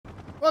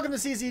Welcome to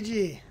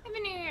CCG. Happy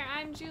New Year,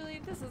 I'm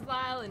Julie, this is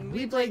Lyle, and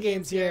we play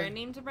games here.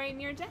 Named to brighten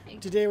your day.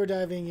 Today we're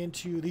diving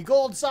into the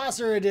Gold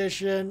Saucer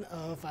edition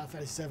of Final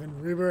Fantasy VII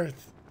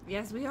Rebirth.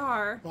 Yes, we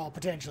are. Well,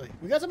 potentially.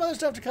 We got some other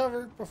stuff to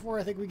cover before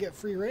I think we get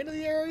free reign of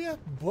the area,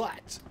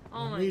 but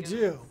when we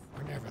do,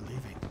 we're never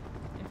leaving.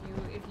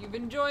 If you've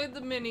enjoyed the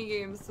mini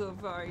games so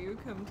far, you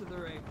come to the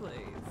right place.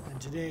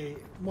 And today,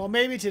 well,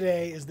 maybe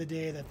today is the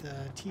day that the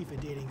Tifa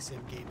dating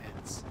sim game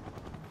ends.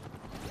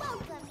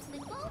 Welcome to the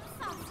Gold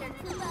Saucer,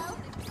 Kubo.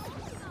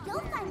 You'll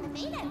find the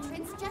main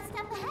entrance just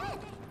up ahead.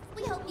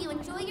 We hope you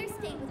enjoy your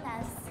stay with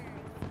us.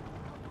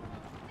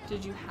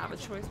 Did you have a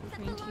choice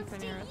between Tifa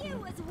and Aerith in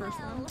the first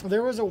one?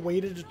 There was a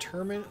way to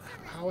determine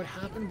how it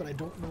happened, but I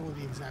don't know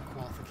the exact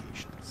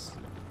qualifications.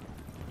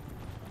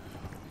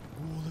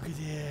 Oh, look at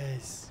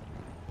this.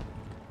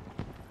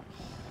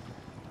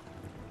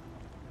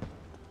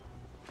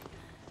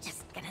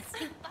 Just gonna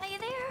scoot by you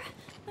there.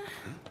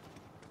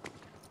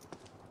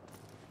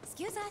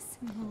 Excuse us.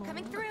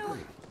 Coming through.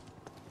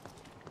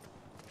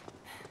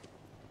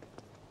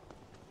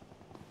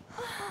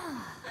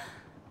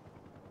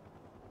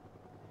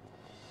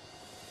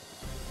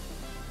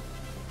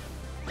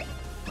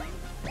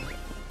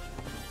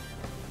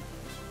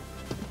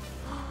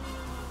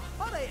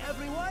 Alright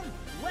everyone,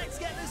 let's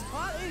get this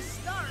party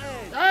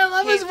started! I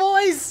love his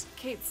voice!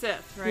 Kate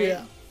Sith, right?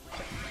 Yeah.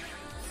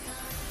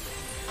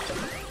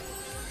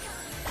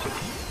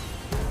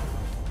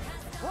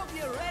 Hope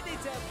you're ready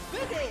to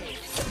boogie!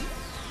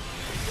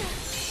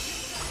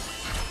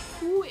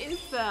 Who is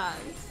that?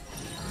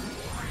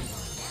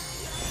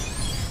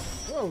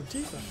 Whoa,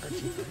 Tifa. Or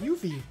Tifa.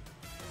 Yuffie.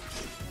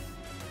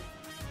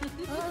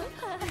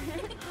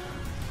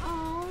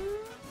 Oh.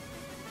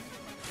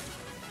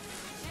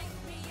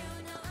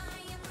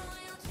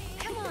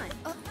 Come on.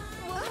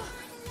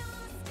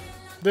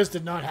 This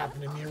did not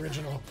happen in the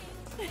original.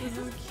 This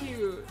is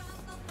cute.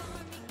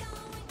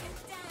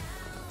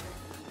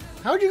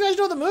 How'd you guys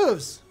know the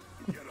moves?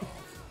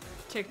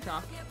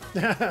 TikTok.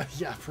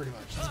 Yeah, pretty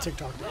much. It's a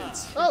TikTok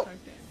dance. Oh,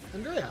 TikTok dance.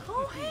 Andrea.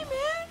 Oh, hey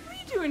man, what are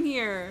you doing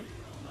here?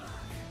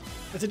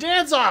 It's a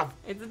dance-off!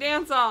 It's a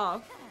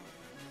dance-off.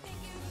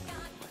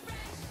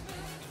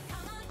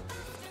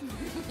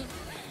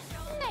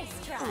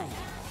 Nice try.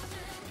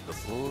 The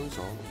floor is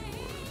all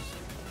yours.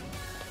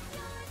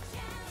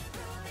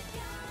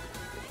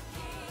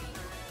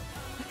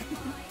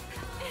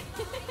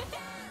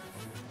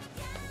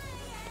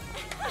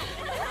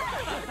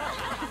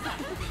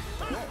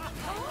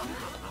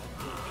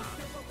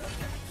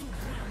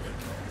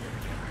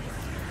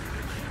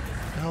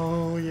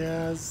 Oh,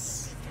 yes.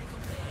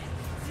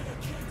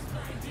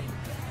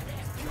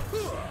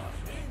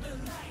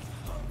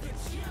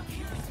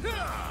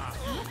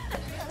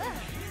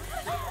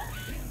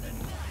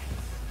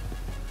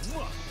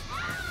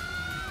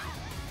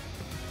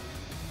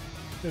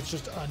 It's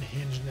just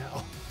unhinged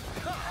now.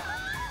 Are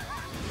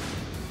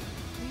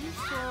you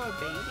still a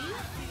baby?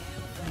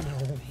 No,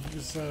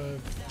 this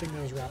thing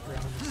that was wrapped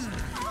around his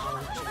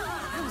heart.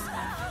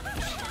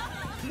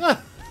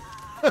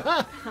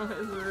 That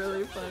was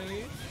really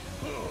funny.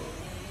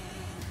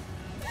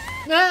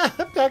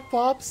 Peck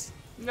pops.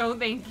 No,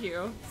 thank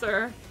you,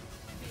 sir.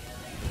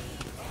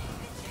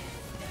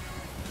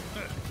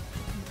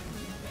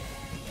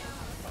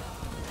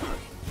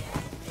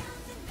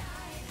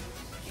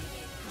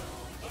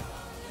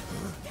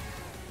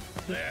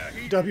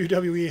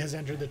 WWE has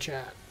entered the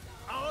chat.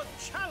 Our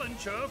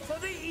challenger for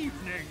the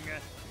evening!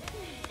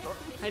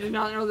 I did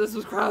not know this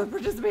was crowd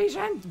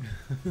participation.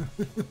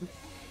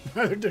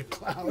 Neither did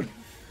Cloud.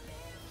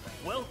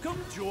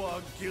 Welcome to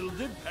our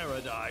gilded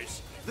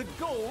paradise, the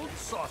Gold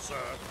Saucer.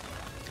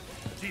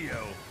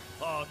 Tio,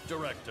 art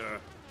director.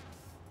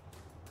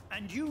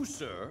 And you,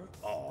 sir,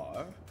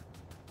 are...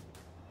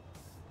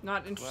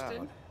 Not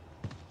interested.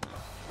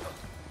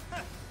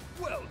 Cloud.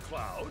 Well,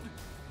 Cloud,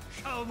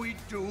 shall we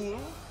duel?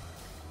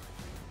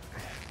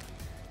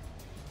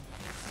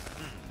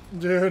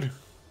 Dude.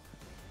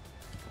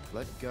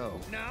 Let go.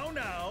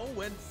 Now,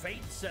 when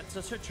fate sets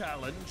us a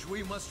challenge,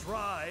 we must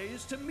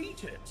rise to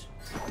meet it.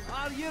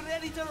 Are you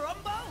ready to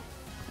rumble?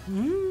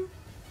 Hmm?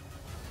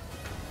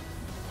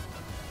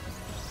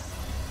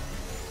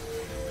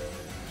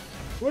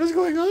 What is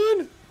going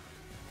on?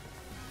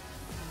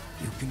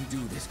 You can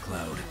do this,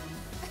 Cloud.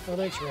 Oh,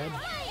 thanks, Red.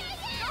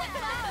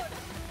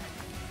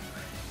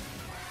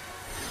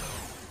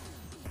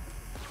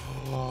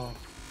 Oh,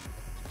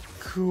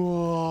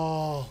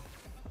 cool.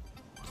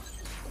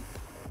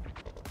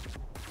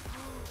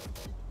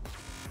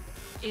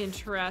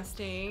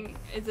 Interesting.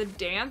 It's a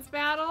dance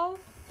battle?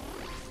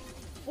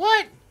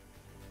 What?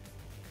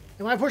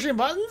 Am I pushing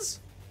buttons?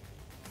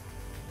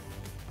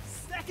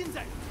 Seconds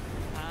out.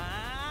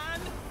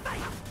 And fight!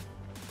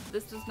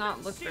 This does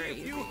not look See very if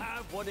easy. you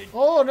have what it...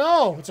 Oh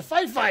no, it's a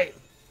fight.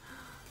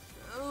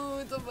 Oh,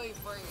 it's a fight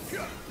fight.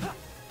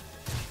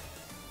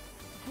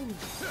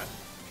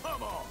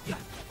 Come on!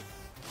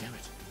 Damn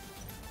it.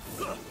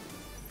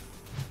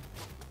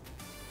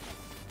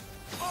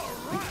 All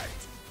right!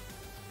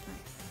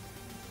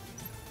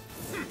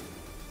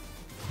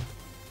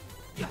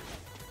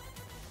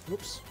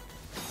 Oops.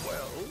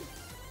 Well.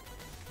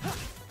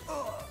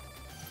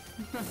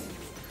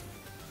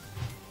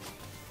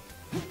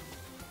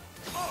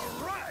 All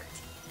right.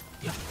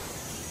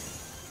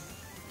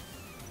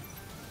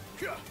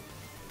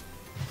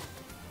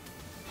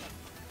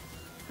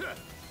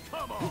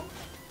 Come on.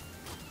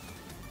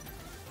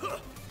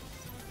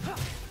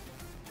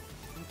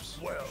 Oops.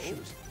 Well.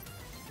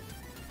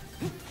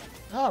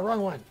 Ah,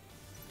 wrong one.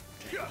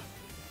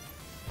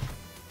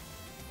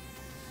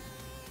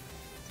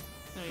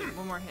 No,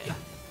 one more hit.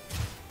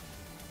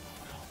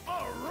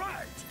 All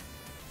right.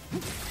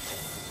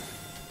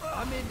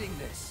 I'm ending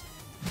this.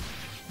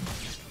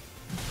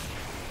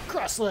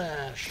 Cross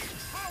slash.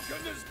 How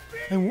can this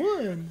be? I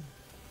won.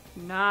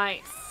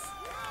 Nice.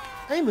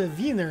 I'm a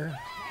wiener.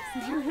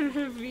 You're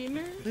a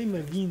wiener? I'm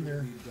a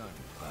wiener.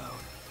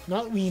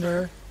 Not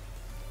wiener.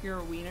 You're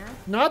a wiener?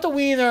 Not the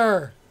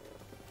wiener.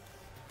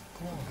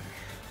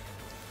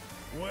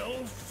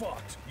 Well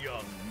fought,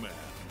 young man.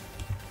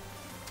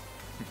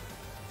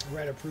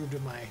 Red approved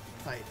of my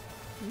fight.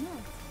 Yeah.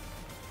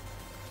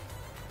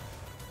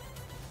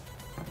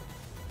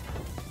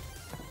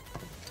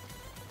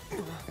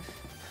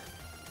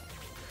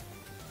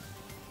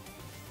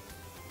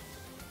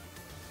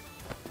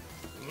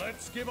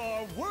 Let's give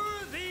our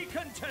worthy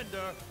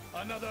contender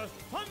another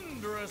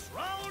thunderous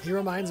round. He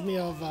reminds me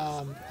of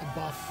a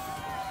buff.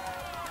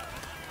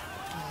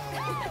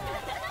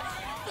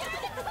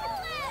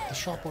 The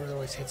shop owner that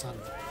always hits on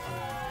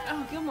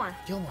Oh, Gilmore.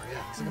 Gilmore,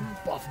 yeah. He's like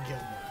a buff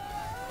Gilmore.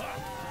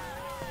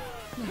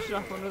 The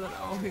shop owner that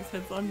always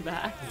hits on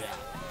back. Yeah.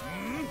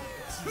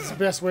 It's the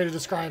best way to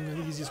describe him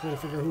and the easiest way to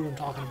figure who I'm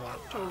talking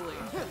about. Totally.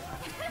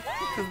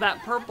 Because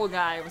that purple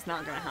guy was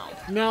not going to help.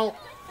 No.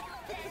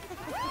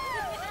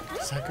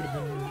 So that could have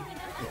been.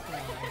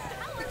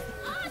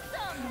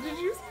 Did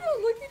you see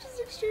that look you just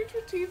exchanged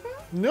with Tifa?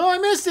 No, I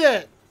missed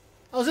it.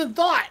 I was in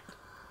thought.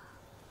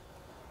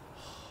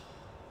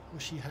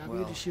 Was she happy?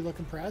 Well, Did she look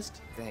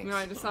impressed? Thanks. No,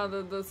 I just saw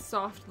the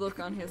soft look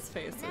on his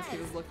face as he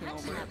was looking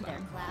over at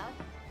them.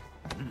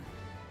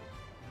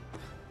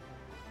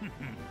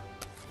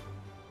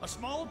 A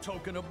small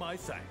token of my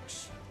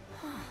thanks.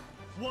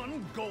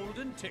 One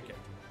golden ticket.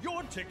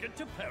 Your ticket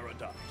to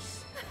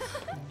paradise.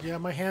 Yeah,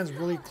 my hand's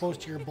really close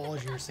to your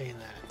balls as you're saying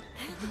that.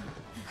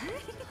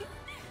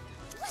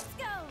 Let's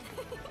go.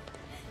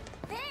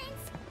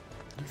 Thanks.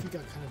 You think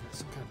got kind of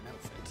some kind of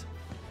outfit.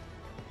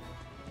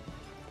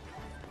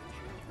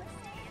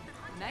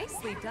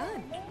 Nicely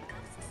done.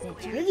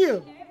 Thank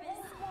you.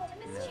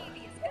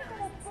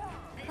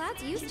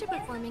 Cloud's used to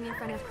performing in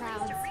front of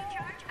crowds.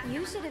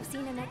 You should have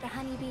seen him at the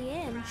Honeybee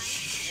Inn.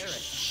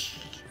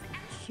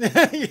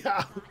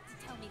 Yeah.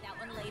 Tell me that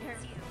one later.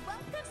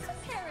 Welcome to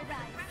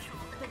paradise.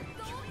 The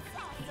gold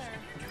saucer.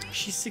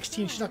 She's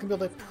 16. She's not gonna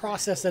be able to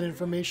process that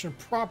information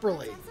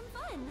properly. Have some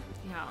fun.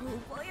 Yeah. Oh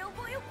boy, oh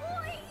boy, oh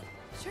boy.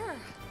 Sure.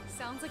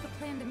 Sounds like a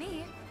plan to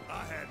me.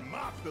 I had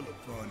my fill of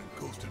fun in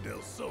Costa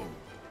del Sol.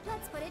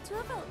 Let's put it to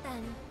a vote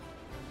then.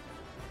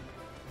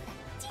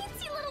 That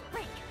teensy little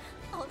break.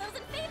 All those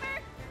in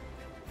favor?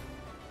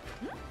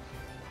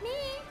 Me.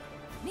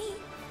 Me?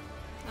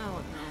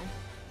 Oh, no.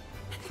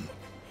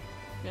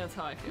 Yeah, that's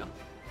how I feel.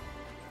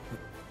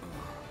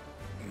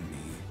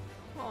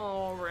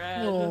 Oh,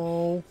 Red.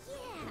 Oh.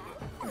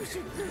 Yeah.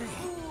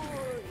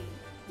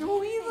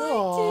 Oh, he liked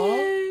Aw.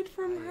 it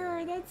from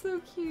her. That's so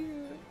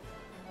cute.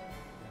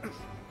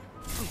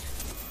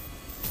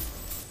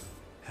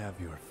 Have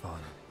your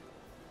fun.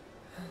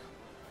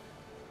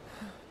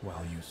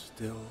 While you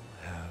still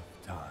have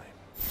time.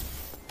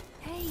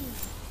 Hey.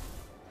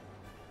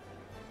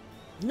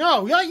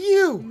 No, not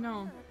you.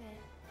 No.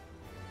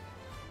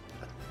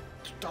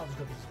 That was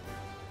gonna be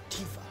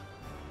Tifa.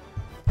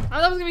 I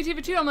thought it was gonna be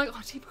Tifa too. I'm like,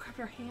 oh, Tifa grabbed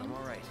her hand. I'm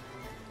all right.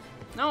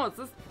 No, it's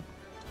this.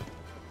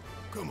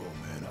 Come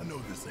on, man. I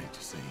know this ain't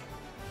your scene.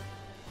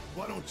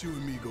 Why don't you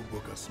and me go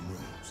book us some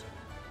rooms?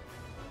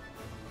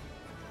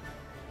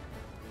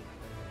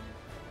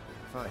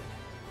 Fine.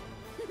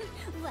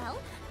 Well,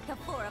 the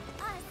four of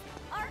us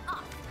are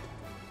off.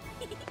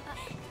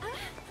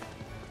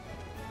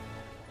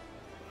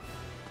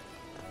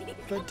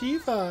 But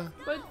Tifa.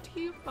 But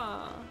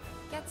Tifa.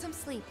 Get some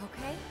sleep,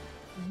 okay?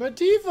 But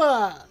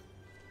Tifa.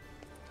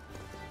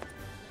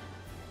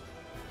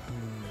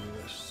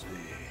 Let's see.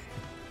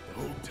 The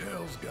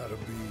hotel's gotta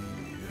be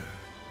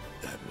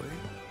that way.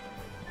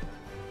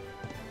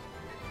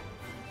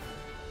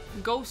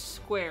 Ghost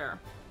Square.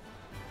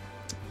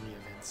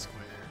 Reevent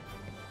Square.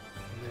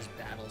 And there's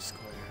Battle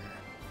Square.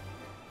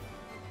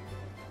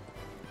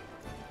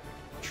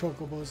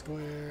 Chocobo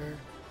Square.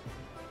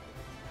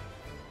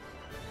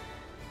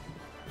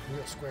 We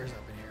got squares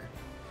up in here.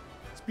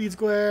 Speed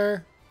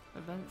Square.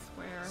 Event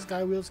Square.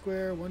 Skywheel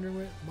Square.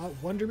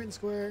 Wonderment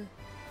Square.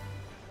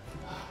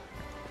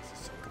 This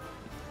is so good.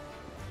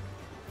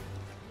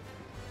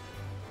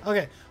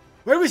 Okay,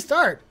 where do we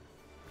start?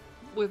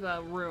 With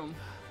a room.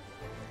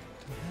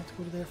 Do we have to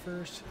go to there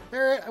first?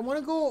 Barret, I want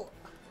to go.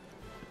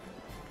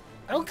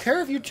 I don't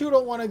care if you two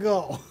don't want to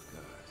go.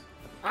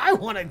 I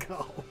want to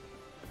go.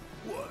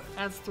 What?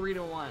 That's 3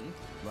 to 1.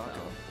 Lock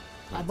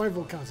So. My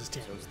vote counts as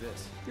 10. So's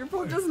this. Your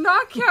vote does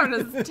not count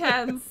as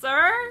 10,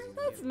 sir.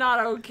 That's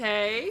not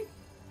okay.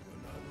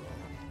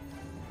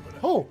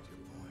 Oh,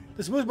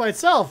 this moves by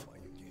itself.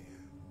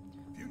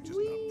 Future's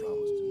not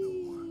promised to no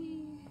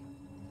one.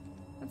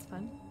 That's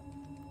fun.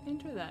 I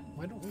enjoy that.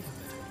 Why don't we have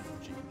that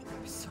technology?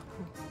 They're so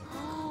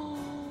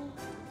cool.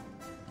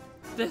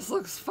 This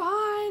looks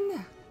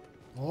fun.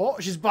 Oh,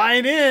 she's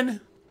buying in.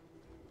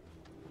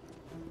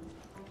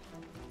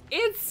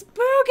 It's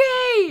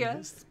spooky.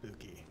 It's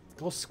spooky.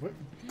 Go square.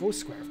 Go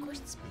square. Of course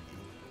it's spooky.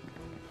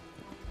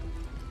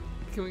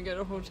 Can we get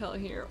a hotel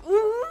here?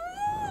 Ooh.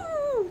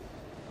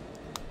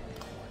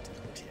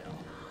 Hotel.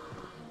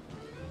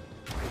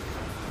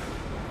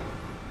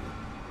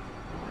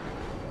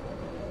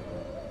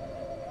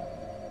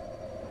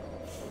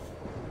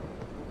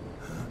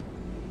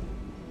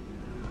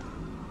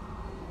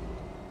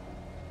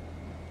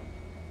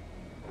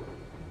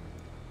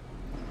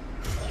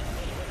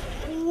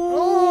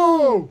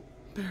 Whoa!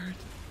 Barret.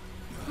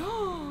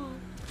 Oh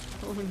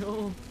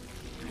no.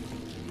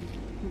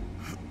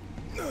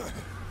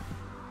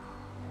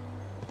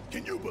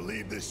 Can you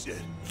believe this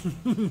shit?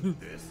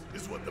 This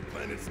is what the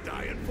planet's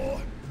dying for?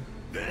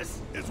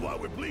 This is why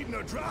we're bleeding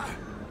her dry?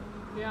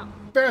 Yeah.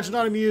 Barret's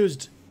not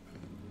amused.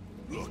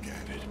 Look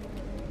at it.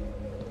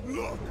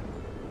 Look.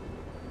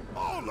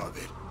 All of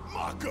it.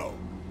 Mako.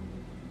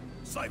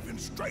 Siphoned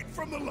straight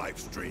from the life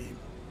stream.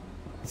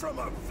 From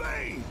her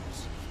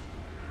veins.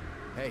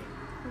 Hey,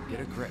 get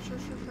a grip.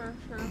 Sure.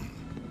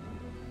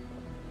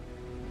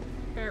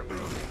 Barret, what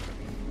is it?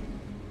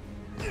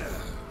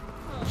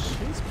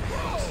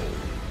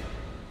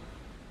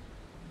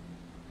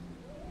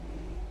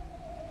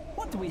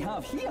 What do we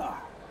have here?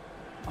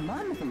 A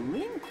man with a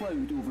rain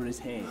cloud over his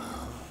head.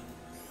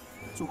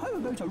 So how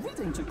about a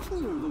reading to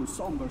clear those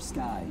somber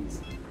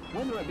skies?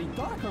 Whether it be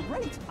dark or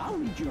bright, I'll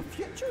read your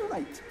future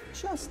right.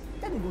 Just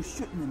didn't go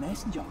shooting the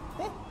messenger,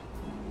 eh?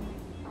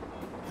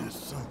 This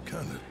some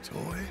kind of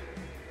toy?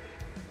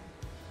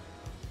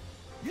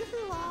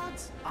 Yoo-hoo,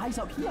 lads! Eyes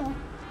up here.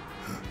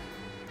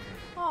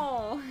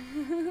 Oh.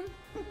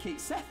 Kate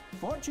Sith,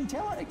 fortune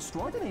teller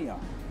extraordinaire.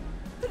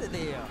 Put it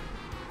there.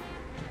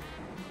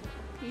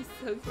 He's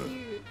so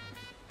cute.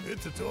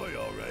 It's a toy,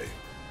 all right.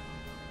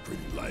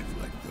 Pretty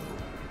lifelike, though.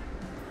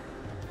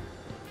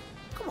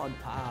 Come on,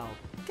 pal.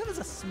 Give us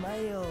a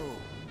smile.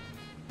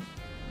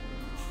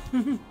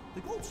 The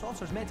gold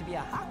saucer's meant to be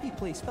a happy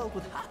place filled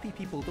with happy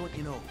people, don't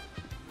you know?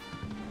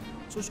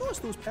 So show us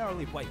those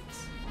pearly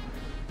whites.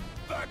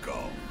 Back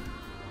off!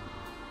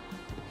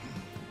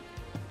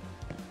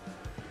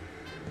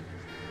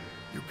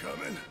 You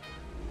coming?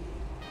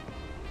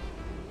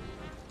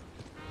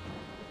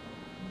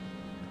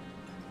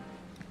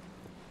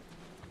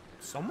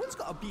 Someone's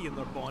got a bee in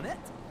their bonnet.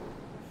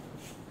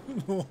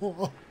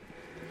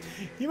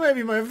 He might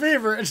be my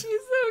favorite. He's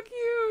so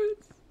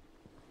cute.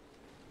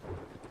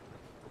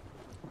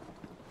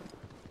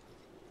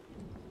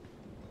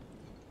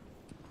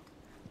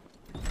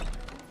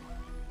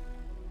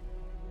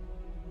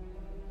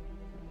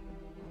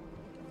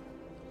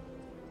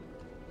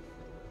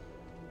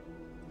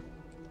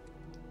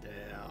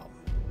 Damn.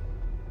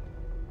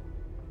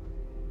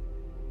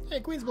 Hey,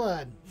 Queen's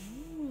Blood.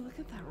 Ooh, look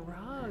at that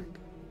rug.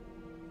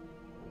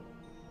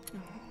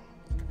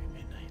 Could be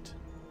midnight.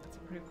 That's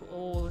pretty cool.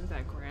 Oh, look at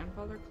that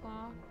grandfather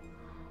clock.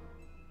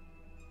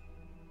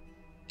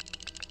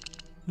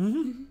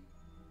 Mm-hmm.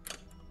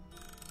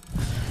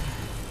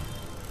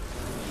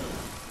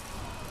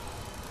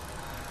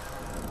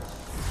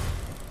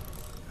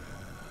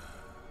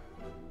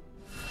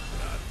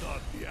 I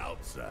thought the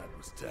outside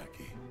was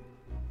tacky.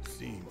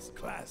 Seems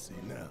classy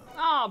now.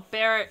 Oh,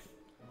 Barret.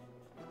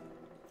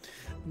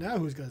 Now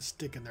who's gonna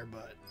stick in their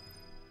butt?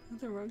 Look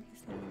at the rug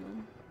he's standing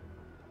on.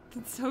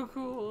 That's so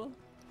cool.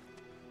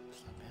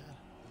 It's not bad.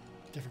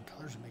 Different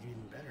colors would make it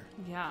even better.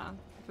 Yeah.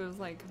 If it was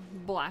like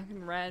black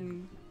and red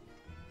and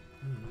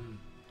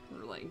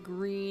or like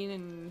green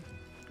and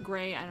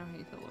gray. I don't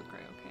hate the look gray.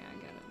 Okay, I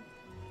get it.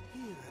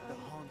 Here at the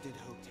haunted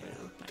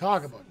hotel.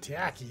 Talk about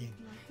tacky.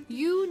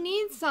 You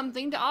need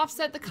something to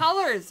offset the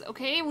colors,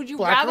 okay? Would you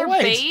Black or rather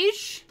white?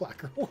 beige?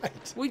 Black or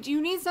white. Would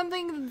you need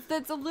something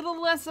that's a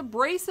little less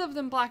abrasive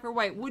than black or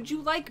white? Would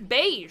you like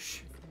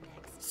beige?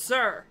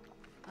 Sir.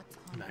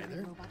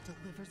 Neither.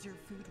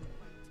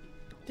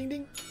 Ding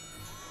ding.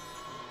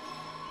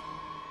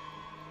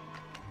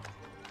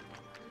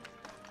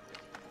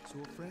 So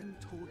a friend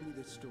told me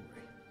this story.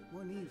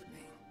 One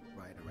evening,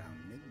 right around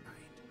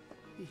midnight,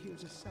 he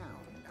hears a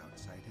sound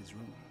outside his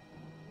room.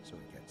 So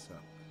he gets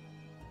up,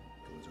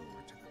 goes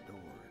over to the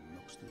door and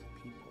looks through the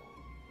peephole.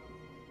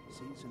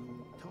 Sees an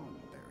old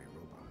Tonberry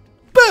robot.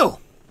 Boo!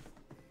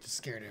 Just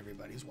scared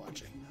everybody who's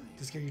watching.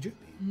 Does it scare you too?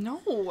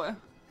 No.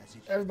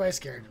 Everybody's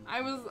scared.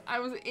 I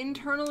was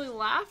internally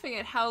laughing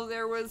at how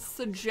there was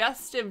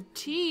suggestive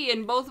tea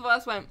and both of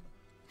us went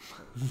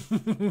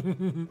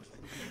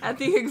at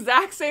the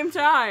exact same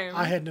time.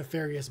 I had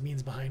nefarious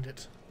means behind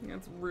it.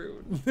 That's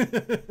rude.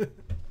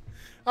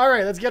 All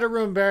right, let's get a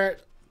room,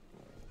 Barret.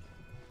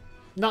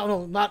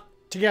 No, not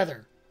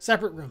together.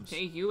 Separate rooms.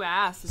 Hey, you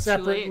asked. It's too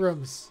Separate late.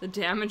 rooms. The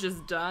damage is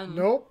done.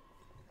 Nope.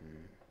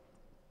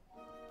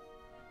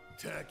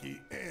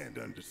 Tacky and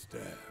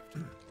understaffed.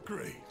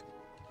 Great.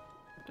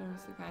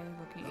 There's the guy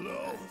looking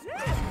Hello?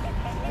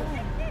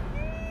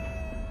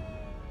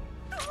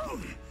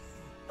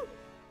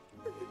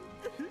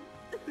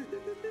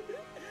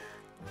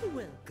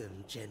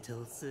 Welcome,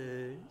 gentle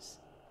sirs.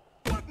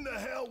 What in the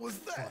hell was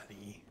that?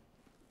 Funny.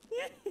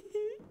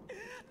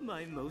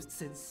 My most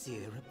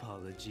sincere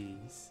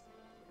apologies.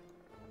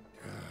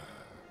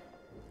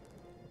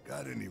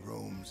 Got any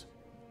rooms?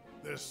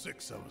 There's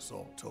 6 of us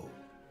all told.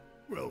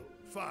 Well,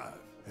 5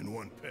 and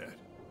 1 pet.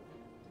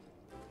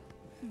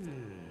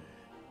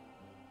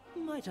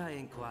 Might I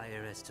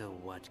inquire as to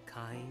what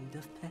kind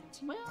of pet?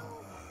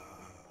 Well,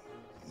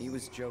 he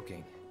was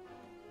joking.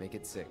 Make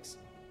it 6.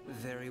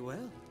 Very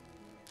well.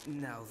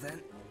 Now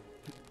then.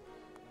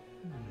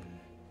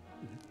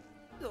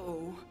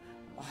 Oh,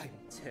 I'm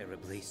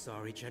terribly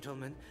sorry,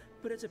 gentlemen,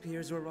 but it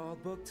appears we're all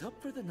booked up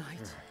for the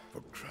night.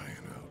 For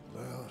crying out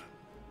loud.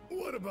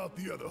 What about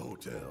the other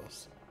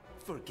hotels?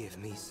 Forgive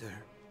me, sir.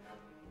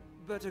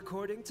 But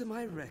according to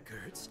my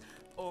records,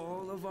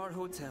 all of our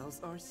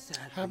hotels are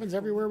sadly... Happens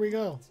everywhere we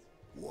go.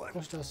 What?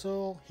 Costa del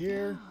Sol,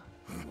 here.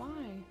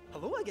 why?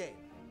 Hello again.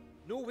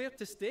 Nowhere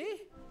to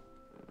stay?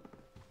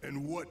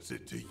 And what's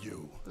it to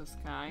you? This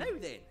guy. Now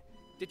then,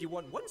 did you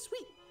want 1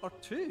 suite or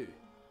 2?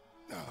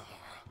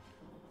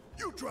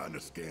 You trying to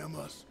scam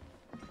us?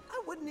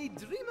 I wouldn't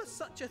dream of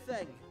such a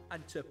thing.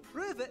 And to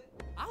prove it,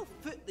 I'll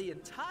foot the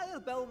entire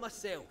bill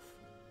myself.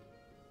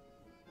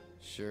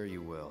 Sure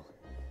you will.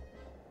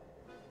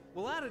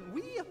 Well, aren't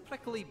we a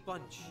prickly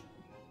bunch?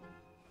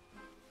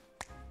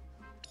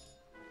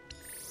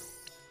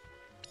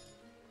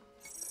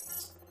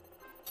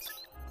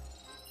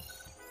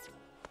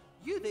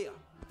 You there,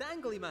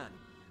 dangly man.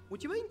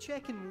 Would you mind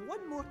checking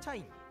one more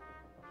time?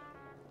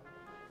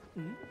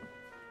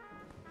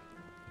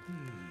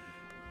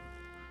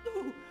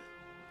 Oh,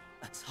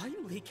 a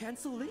timely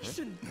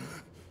cancellation.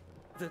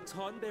 The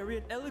Tonberry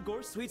and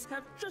Eligor suites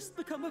have just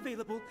become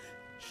available.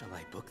 Shall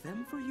I book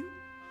them for you?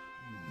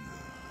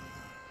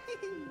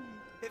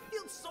 It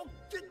feels so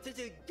good to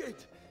do good.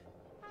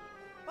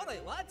 All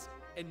right, lads,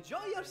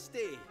 enjoy your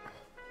stay.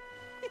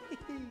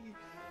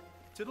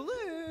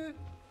 Toodaloo.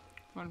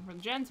 1 for the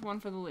gents, 1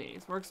 for the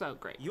ladies. Works out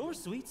great. Your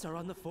suites are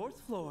on the 4th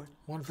floor.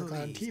 1 for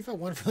Cloud and Please. Tifa,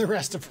 1 for the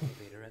rest of them.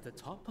 Elevator at the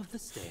top of the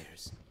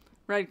stairs.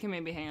 Red can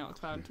maybe hang out with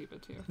Cloud and Tifa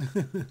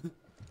too.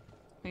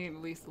 Make it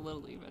at least a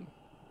little even.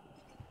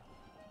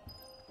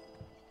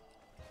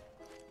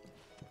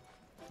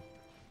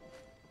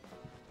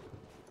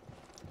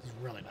 This is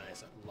really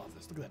nice. I love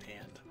this. Look at that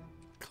hand.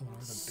 Coming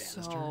over the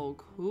banister. So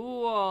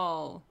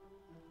cool.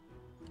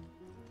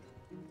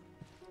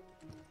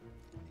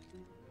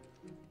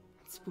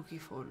 Spooky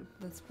photo.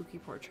 That spooky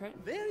portrait.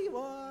 There you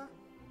are.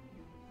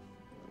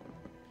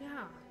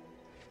 Yeah.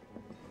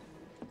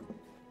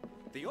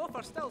 The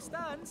offer still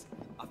stands.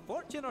 A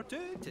fortune or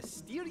 2 to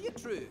steer you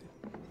true.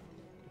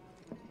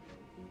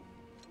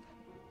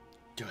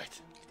 Do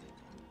it.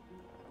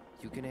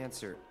 You can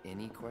answer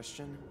any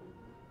question?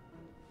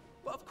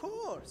 But of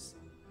course.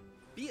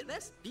 Be it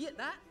this, be it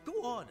that,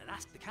 go on and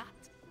ask the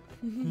cat.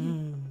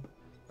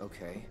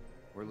 Okay,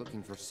 we're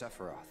looking for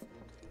Sephiroth.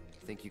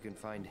 Think you can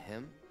find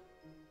him?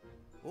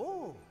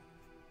 Oh,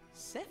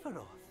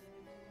 Sephiroth,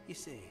 you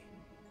say?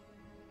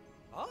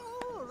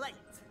 All right.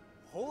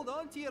 Hold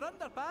on to your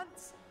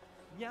underpants.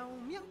 Meow,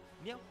 meow,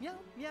 meow, meow,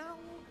 meow,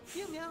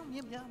 meow, meow,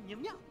 meow, meow, meow,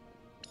 meow.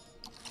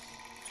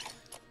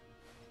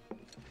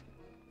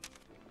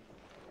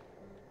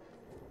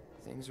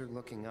 Things are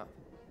looking up,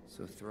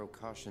 so throw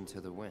caution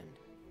to the wind.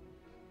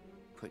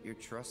 Put your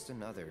trust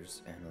in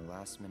others, and a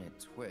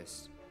last-minute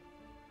twist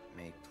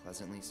may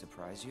pleasantly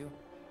surprise you?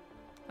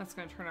 That's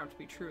gonna turn out to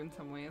be true in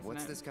some way, isn't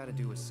What's it? this got to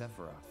do with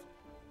Sephiroth?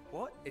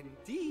 What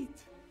indeed?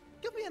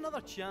 Give me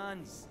another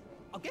chance.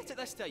 I'll get it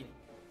this time.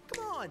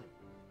 Come on.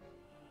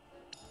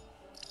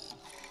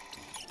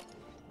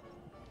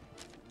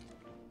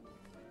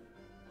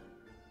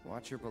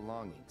 Watch your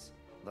belongings.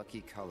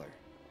 Lucky color.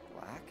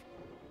 Black?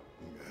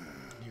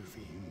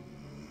 Yuffie.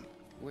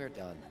 We're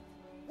done.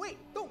 Wait,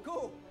 don't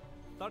go.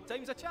 Third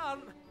time's a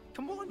charm.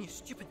 Come on, you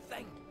stupid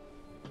thing.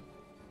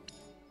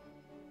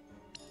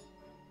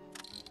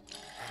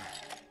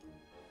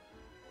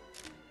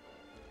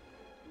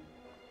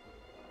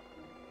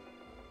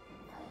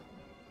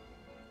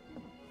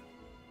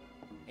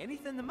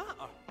 Anything the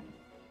matter?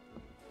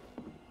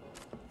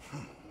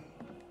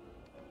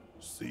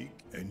 Seek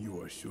and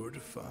you are sure to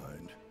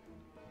find.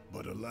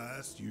 But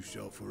alas, you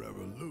shall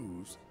forever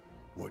lose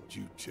what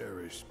you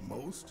cherish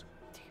most.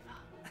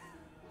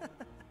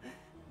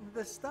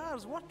 The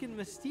stars work in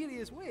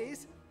mysterious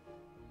ways.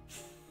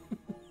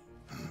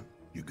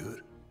 You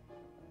good?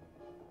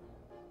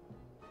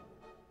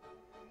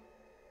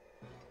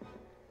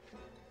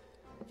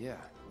 Yeah,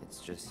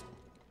 it's just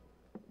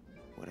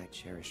what I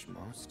cherish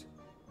most.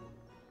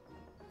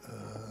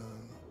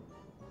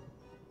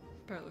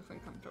 Barret looks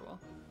uncomfortable.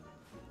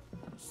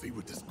 See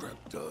what this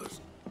crap does?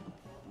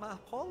 My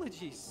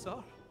apologies,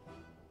 sir.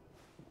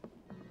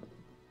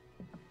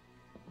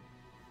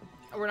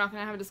 we're not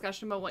gonna have a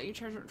discussion about what you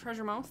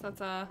treasure most.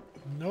 That's a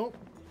nope.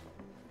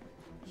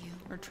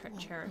 Or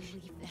cherish.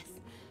 Believe this,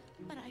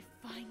 but I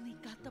finally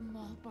got the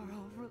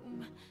Marlborough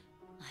room.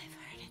 I've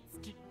heard it's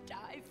to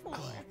die for.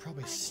 Oh, it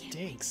probably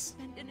stinks.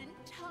 I can't wait to spend an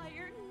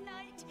entire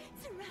night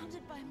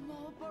surrounded by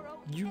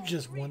Marlborough. You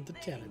just want the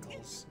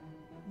tentacles.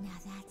 Now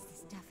that's the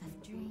stuff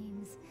of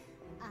dreams.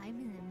 I'm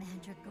in the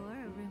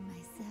Mandragora room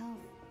myself.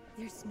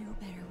 There's no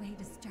better way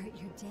to start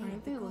your day. Why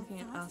are they looking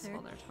at us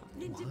while they're talking?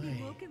 Than to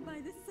be woken by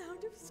the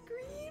sound of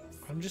screams.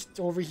 I'm just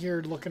over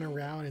here looking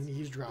around and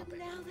eavesdropping.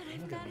 Now that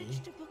I've Look at me.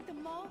 managed to book the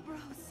Marlborough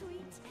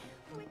suite,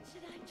 which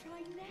should I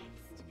try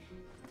next?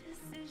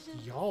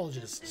 Decisions. Y'all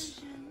just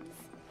Decisions.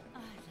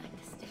 I'd like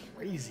to stay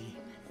crazy.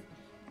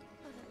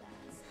 but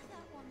alas,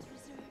 that one's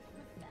reserved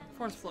for families.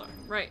 Fourth floor.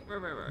 Right.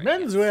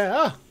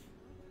 Menswear.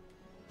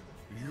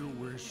 You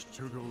wish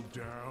to go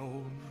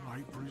down,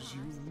 I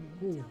presume?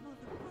 Ooh.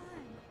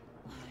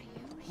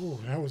 Ooh,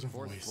 that was a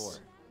Fourth voice. floor.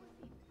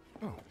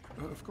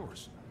 Oh, of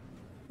course.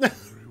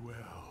 Very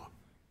well.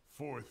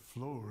 Fourth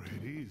floor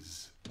it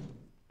is.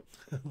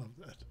 I love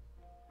that.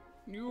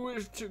 You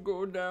wish to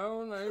go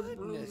down, I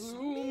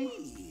presume.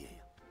 Me.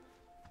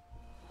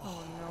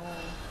 Oh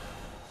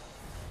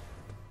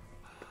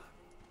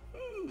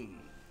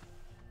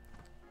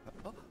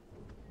no.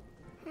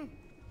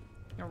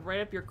 Now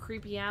right up your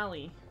creepy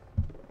alley.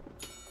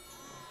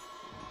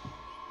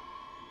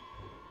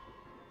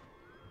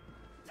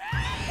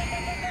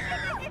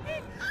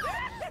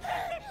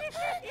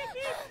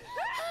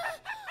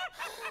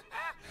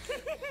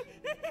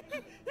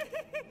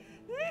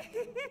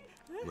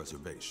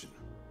 Reservation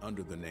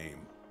under the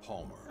name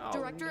Palmer. Oh,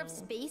 Director no. of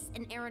Space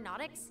and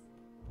Aeronautics?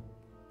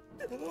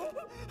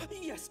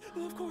 Yes,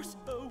 of course.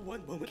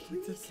 One moment,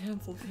 please. Just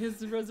canceled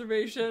his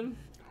reservation.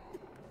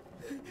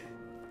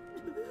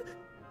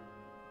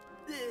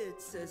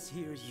 It says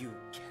here you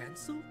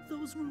canceled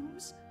those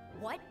rooms?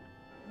 What?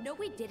 No,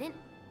 we didn't.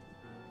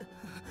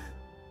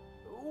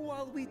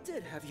 While we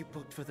did have you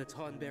booked for the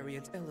Tonberry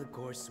and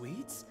Eligor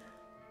suites,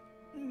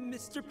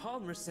 Mr.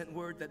 Palmer sent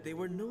word that they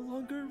were no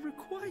longer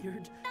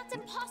required. That's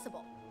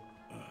impossible.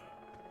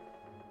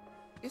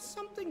 Is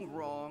something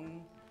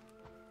wrong?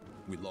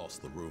 We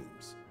lost the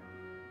rooms.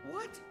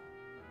 What?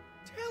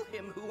 Tell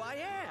him who I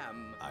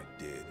am. I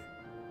did.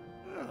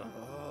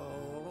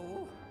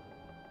 Oh.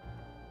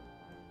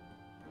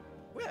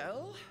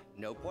 Well,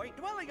 no point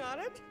dwelling on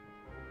it.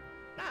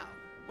 Now,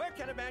 where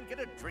can a man get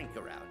a drink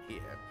around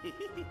here?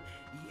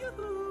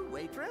 Yoo-hoo,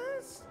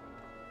 waitress.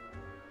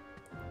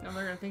 Now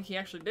they're gonna think he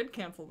actually did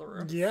cancel the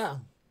room. Yeah.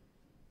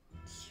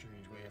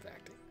 Strange way of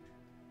acting.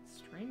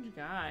 Strange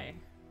guy.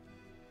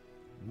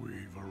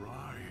 We've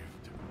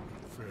arrived.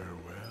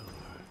 Farewell.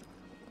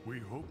 We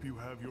hope you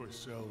have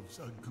yourselves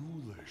a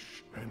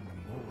ghoulish and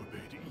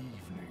morbid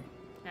evening.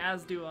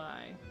 As do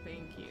I.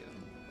 Thank you.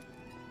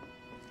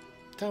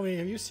 Tell me,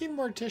 have you seen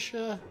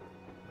Morticia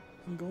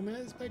and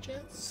Gomez by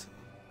chance?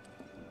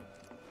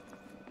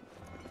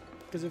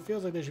 Because it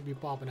feels like they should be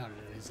popping out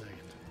at any second.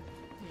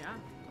 Yeah.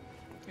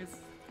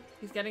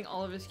 He's getting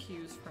all of his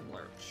cues from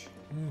Lurch.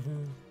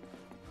 Mm-hmm.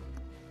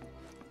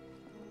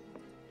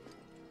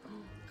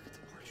 Look at the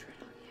portrait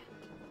on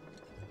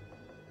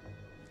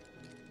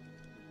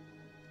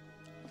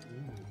the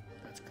end. Ooh,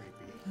 that's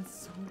creepy. That's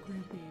so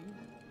creepy.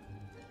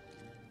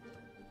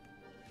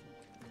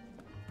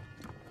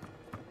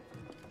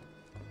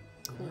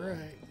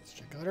 Alright, let's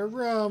check out our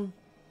room.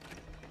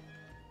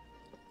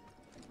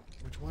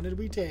 Which one did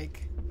we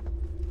take?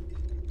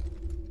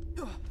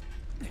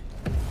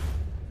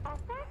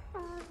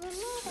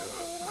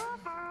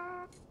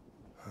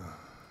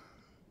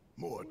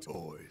 More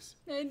toys.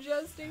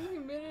 Adjusting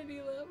humidity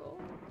level.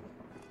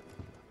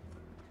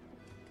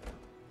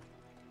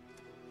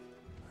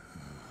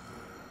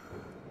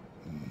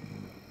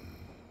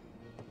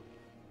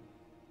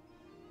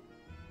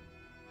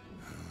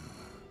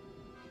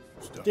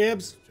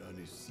 Dibs.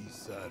 Johnny's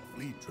seaside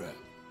flea trap.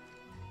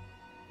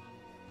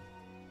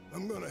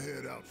 I'm gonna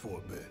head out for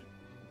a bit.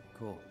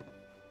 Cool.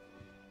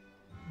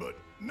 But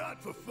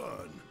not for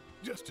fun,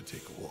 just to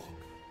take a walk.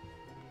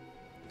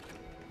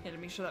 Had to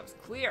make sure that was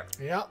clear.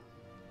 Yep.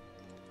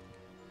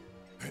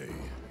 Hey,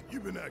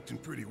 you've been acting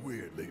pretty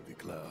weird lately,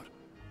 Cloud.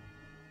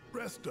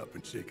 Rest up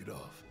and shake it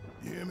off.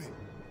 You hear me?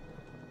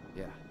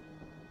 Yeah,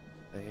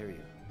 I hear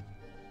you.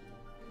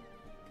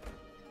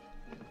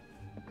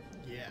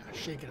 Yeah,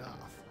 shake it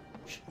off.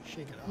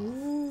 Shake it off.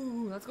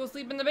 Ooh, let's go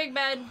sleep in the big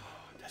bed.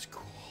 That's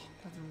cool.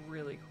 That's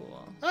really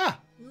cool. Ah,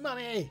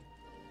 money.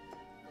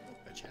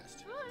 A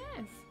chest. Oh,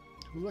 nice.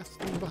 Who left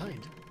things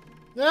behind?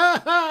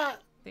 Ah!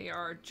 They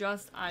are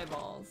just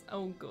eyeballs.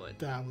 Oh, good.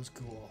 That was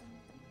cool.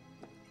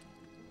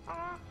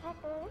 Oh.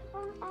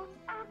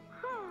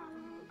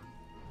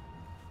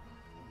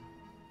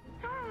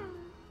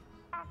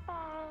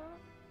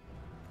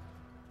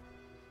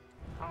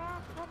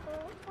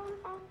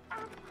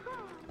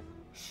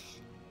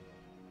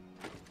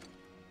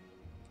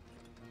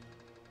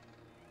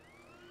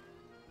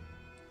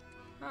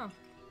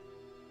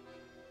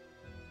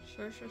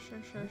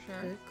 Sure.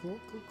 Okay, cool.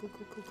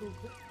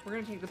 We're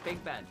gonna take the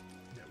big bed.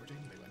 Yeah, we're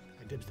taking the big one.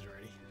 I dibs it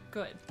already.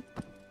 Good.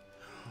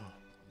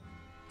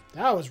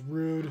 That was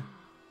rude.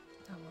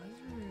 That was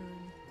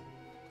rude.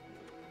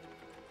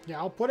 Yeah,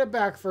 I'll put it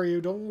back for you.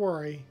 Don't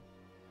worry.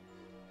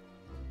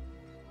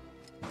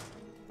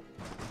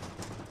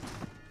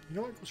 You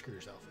know what? Go screw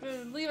yourself.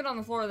 Leave it on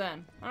the floor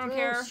then. I don't Go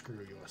care.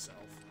 Screw yourself.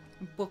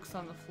 Books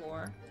on the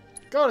floor.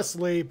 Go to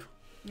sleep.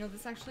 You know,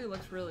 this actually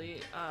looks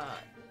really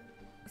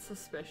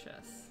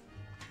suspicious.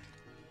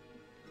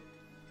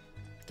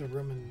 The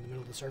room in the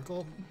middle of the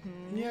circle?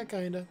 Mm-hmm. Yeah,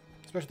 kinda.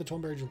 Especially the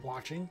Toneberry just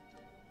watching.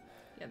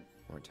 Yep.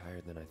 More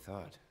tired than I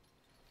thought.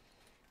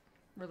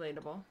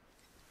 Relatable.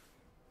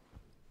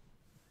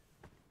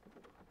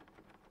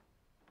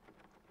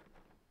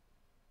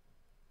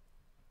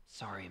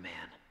 Sorry, man.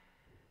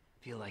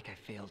 Feel like I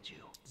failed you.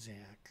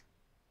 Zach.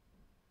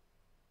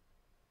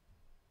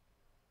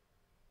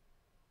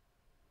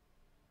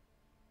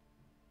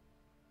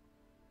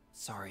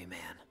 Sorry, man.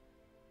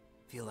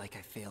 Feel like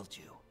I failed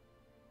you.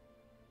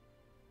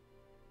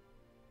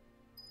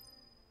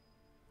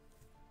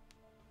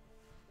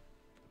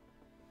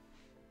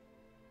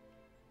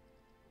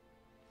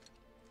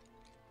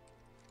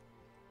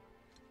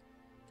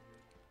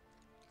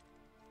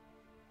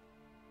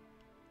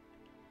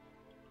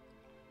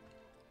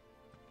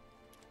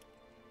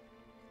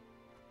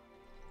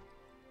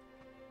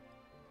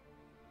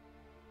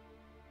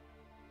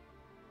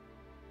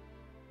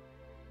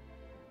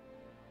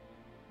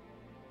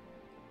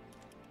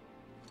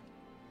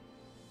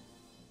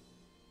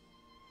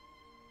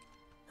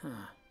 Huh.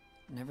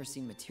 Never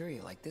seen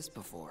material like this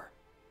before.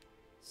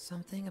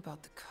 Something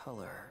about the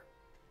color.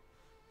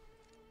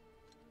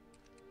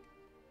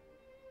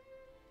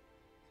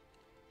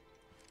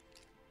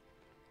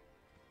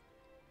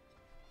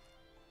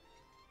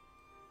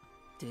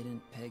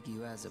 Didn't peg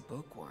you as a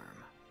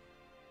bookworm.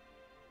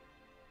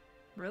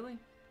 Really?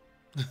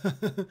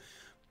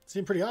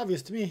 Seemed pretty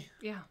obvious to me.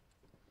 Yeah.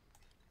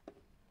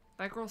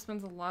 That girl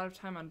spends a lot of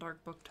time on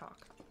dark book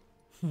talk.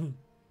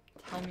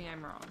 Tell me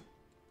I'm wrong.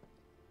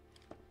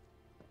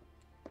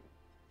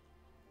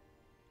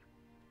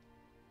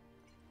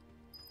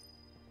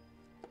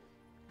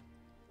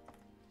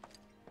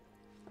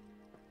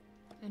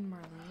 And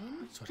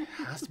Marlene? So it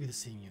has to be the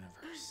same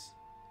universe.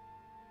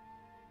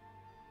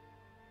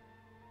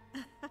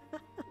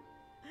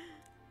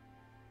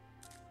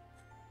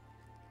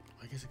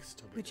 I guess it could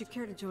still be. Would you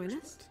care to join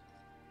us?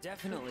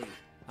 Definitely.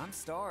 I'm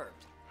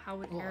starved. How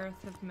would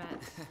Aerith have met?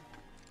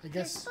 I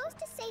guess. You're supposed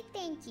to say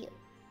thank you.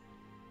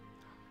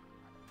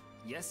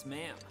 Yes,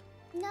 ma'am.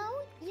 No,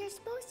 you're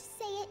supposed to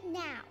say it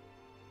now.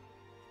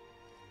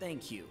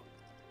 Thank you.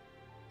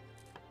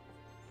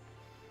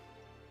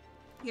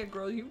 Yeah,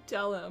 girl, you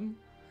tell him.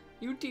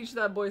 You teach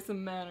that boy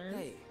some manners.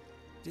 Hey,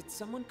 did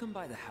someone come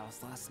by the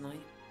house last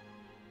night?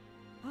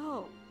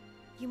 Oh,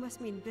 you must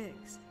mean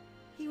Biggs.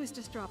 He was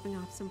just dropping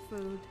off some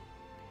food.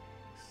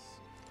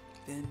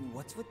 Then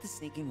what's with the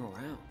sneaking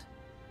around?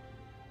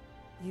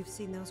 You've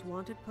seen those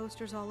wanted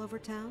posters all over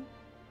town?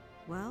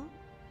 Well,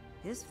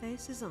 his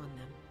face is on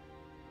them.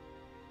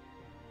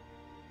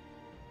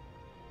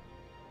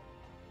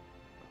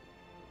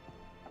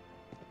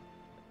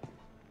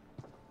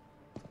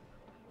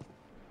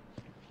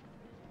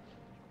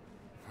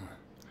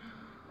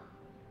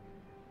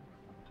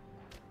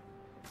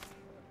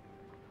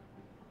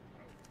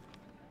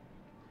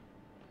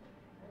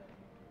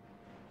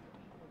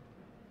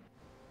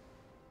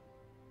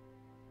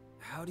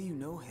 How do you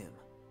know him?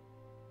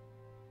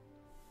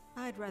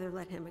 I'd rather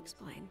let him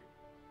explain.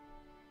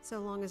 So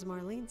long as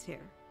Marlene's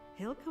here,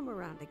 he'll come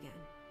around again.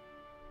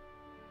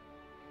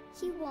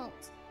 He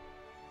won't.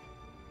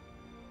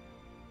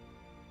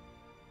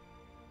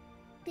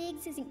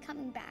 Biggs isn't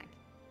coming back.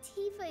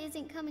 Tifa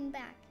isn't coming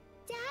back.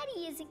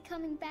 Daddy isn't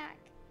coming back.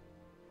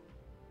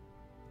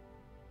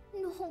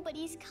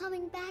 Nobody's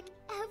coming back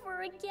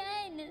ever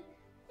again.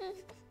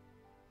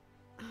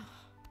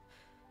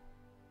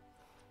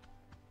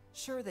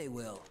 Sure they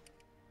will.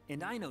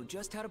 And I know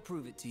just how to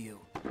prove it to you.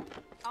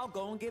 I'll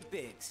go and get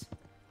Biggs.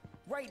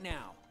 Right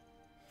now.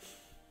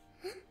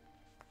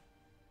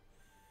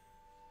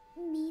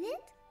 Mean it?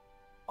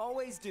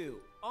 Always do.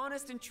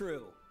 Honest and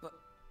true. But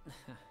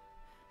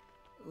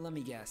let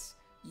me guess.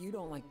 You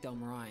don't like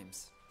dumb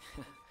rhymes.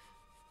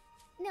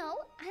 No,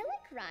 I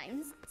like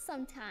rhymes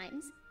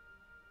sometimes.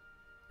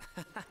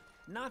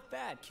 Not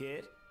bad,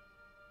 kid.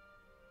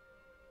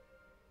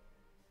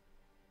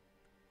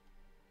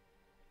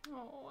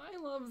 Oh, I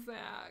love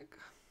Zach.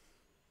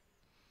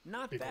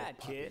 Not Big bad,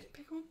 old kid.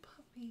 Big old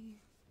puppy.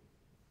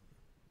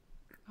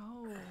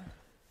 Oh.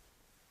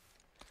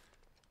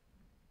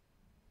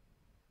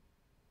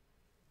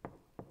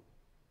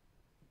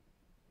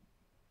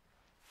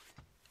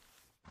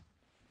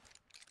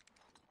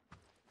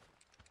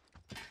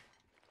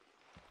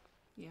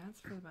 Yeah,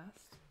 it's for the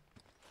best.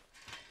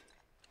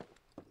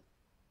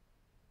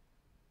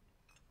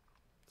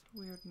 It's a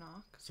weird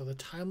knock. So the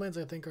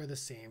timelines, I think, are the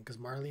same because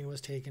Marlene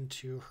was taken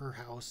to her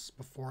house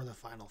before the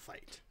final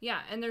fight.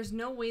 Yeah, and there's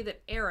no way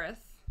that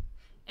Aerith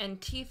and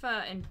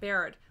Tifa and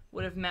Barret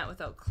would have met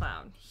without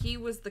Cloud. He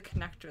was the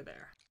connector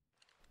there.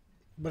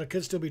 But it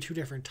could still be two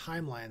different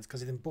timelines,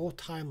 because in both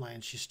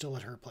timelines, she's still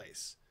at her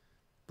place.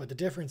 But the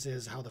difference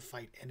is how the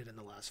fight ended in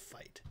the last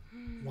fight.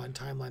 One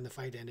timeline, the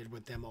fight ended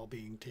with them all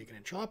being taken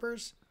in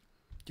choppers.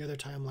 The other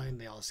timeline,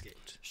 they all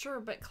escaped. Sure,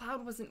 but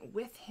Cloud wasn't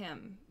with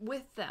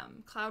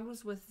them. Cloud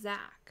was with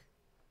Zack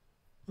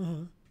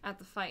at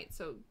the fight.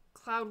 So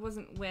Cloud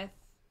wasn't with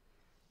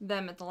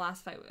them at the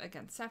last fight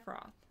against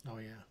Sephiroth. Oh,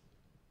 yeah.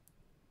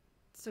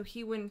 So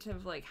he wouldn't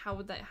have, like, how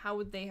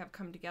would they have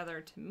come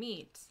together to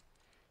meet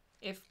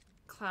if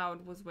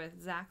Cloud was with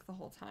Zack the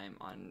whole time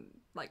on,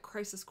 like,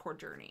 Crisis Core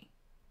Journey?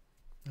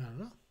 I don't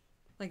know.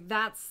 Like,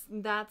 that's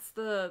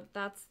the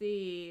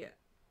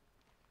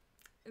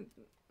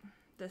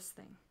this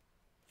thing.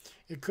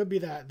 It could be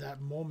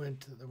that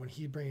moment that when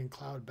he bringing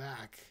Cloud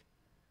back,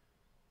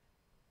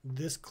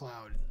 this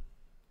Cloud,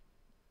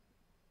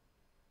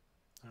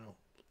 I don't know,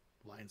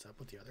 lines up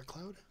with the other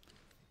Cloud.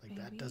 Like,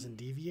 maybe that doesn't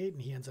deviate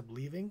and he ends up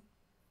leaving.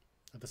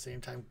 At the same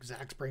time,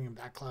 Zack's bringing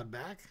back Cloud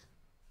back.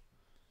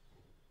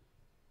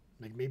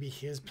 Like, maybe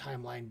his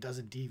timeline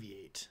doesn't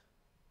deviate,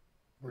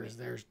 whereas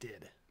theirs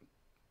did.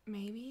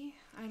 Maybe?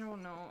 I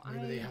don't know.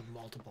 Maybe they have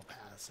multiple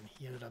paths and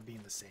he ended up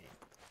being the same.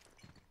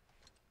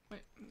 Wait,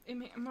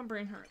 my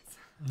brain hurts.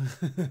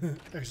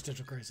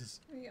 Existential crisis.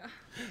 Yeah.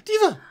 Hey,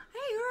 Tifa!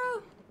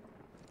 girl!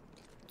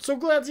 So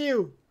glad it's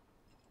you!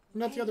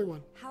 Not the other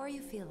one. How are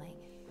you feeling?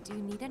 Do you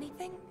need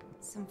anything?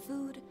 Some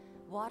food?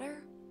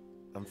 Water?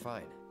 I'm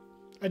fine.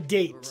 A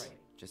date. You were right.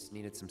 Just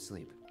needed some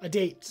sleep. A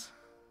date.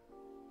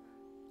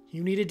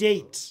 You need a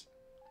date.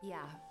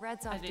 Yeah,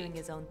 Red's off doing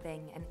his own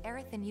thing, and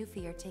Aerith and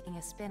Yuffie are taking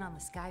a spin on the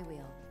Sky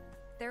Wheel.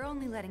 They're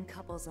only letting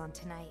couples on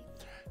tonight.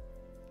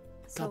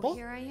 Couple? So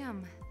here I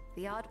am,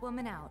 the odd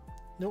woman out.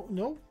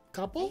 No,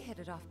 couple? They hit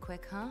it off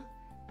quick, huh?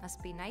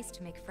 Must be nice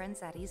to make friends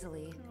that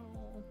easily.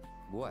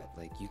 What,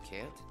 like you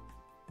can't?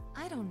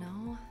 I don't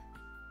know.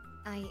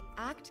 I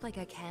act like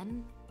I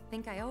can.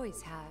 Think I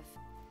always have.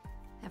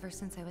 Ever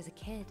since I was a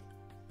kid.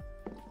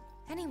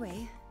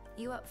 Anyway,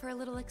 you up for a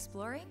little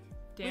exploring?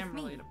 Damn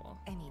With me. relatable.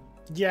 I mean...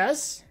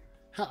 Yes?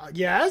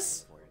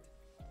 Yes?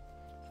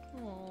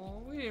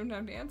 Oh, we didn't even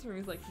have to answer.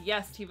 He's like,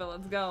 yes, Tifa,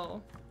 let's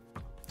go.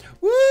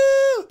 Woo!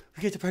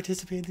 We get to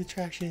participate in the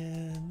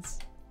attractions.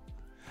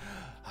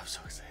 I'm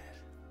so excited.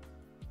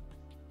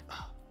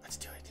 Oh, let's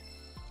do it.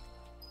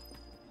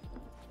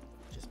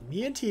 Just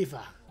me and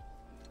Tifa.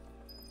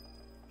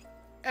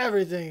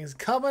 Everything's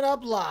coming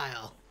up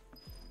Lyle.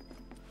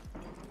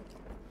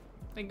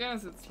 Thank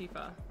goodness it's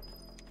Tifa.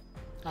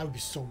 I would be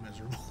so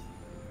miserable.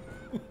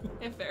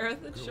 If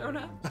Aerith had shown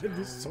up. I'd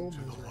be so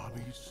miserable. The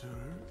lobby, sir.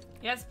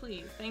 Yes,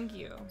 please. Thank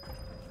you.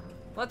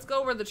 Let's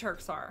go where the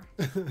Turks are.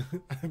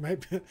 I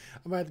might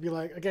have to be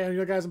like, again,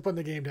 you guys, I'm putting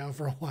the game down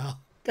for a while.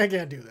 I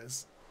can't do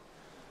this.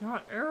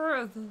 Not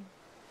Aerith.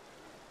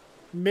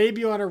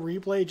 Maybe on a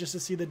replay just to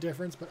see the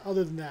difference, but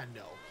other than that,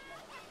 no.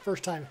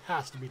 First time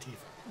has to be Tifa.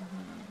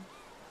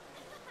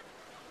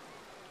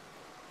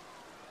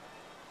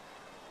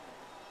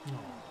 No.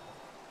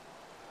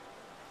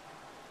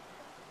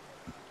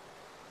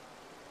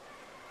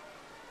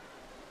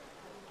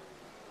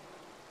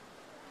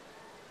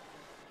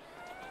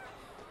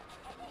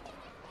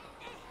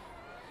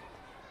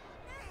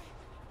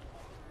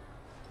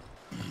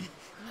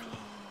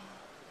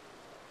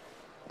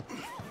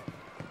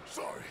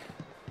 Sorry.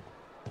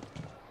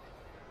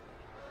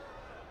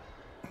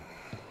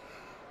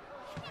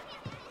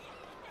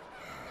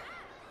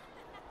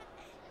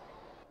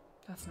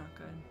 That's not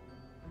good.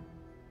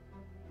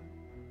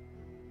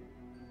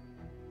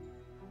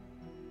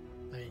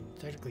 I mean,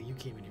 technically you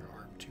came in your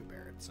arm too,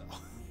 Barret, so.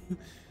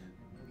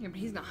 Yeah, but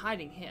he's not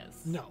hiding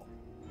his. No.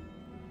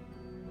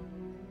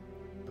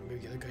 But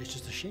maybe the other guy's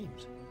just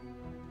ashamed.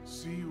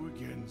 See you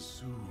again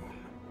soon.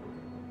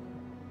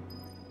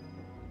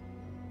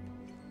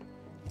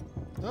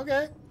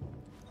 Okay.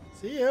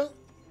 See you.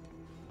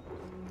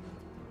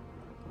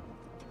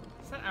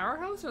 Is that our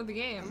house or the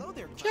game? Hello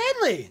there,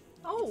 Chadley!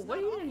 Oh, what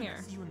are you doing here?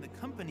 See you in the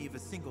company of a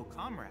single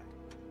comrade.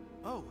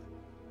 Oh,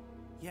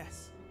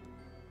 yes.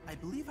 I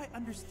believe I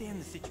understand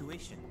the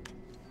situation.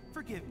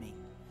 Forgive me.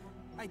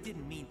 I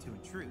didn't mean to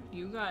intrude.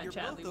 You got it, You're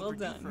Chadley. both Well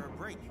overdue done. for a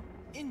break.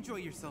 Enjoy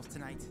yourself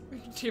tonight.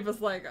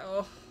 Tifa's like,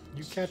 oh.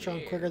 You catch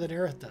on quicker than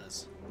Aerith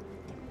does.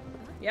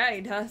 Yeah,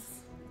 he does.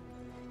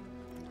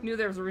 Knew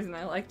there was a reason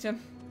I liked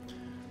him.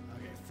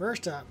 Okay,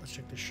 first up, let's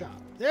check the shop.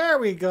 There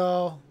we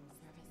go.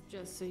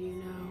 Just so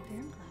you know,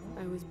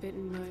 I was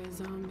bitten by a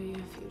zombie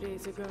a few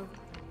days ago.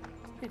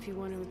 If you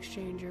want to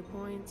exchange your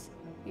points,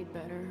 you'd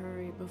better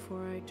hurry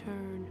before I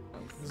turn.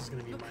 This is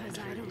gonna be my because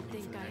entire I don't evening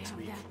think for the I next have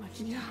week. that much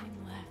time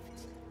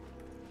left.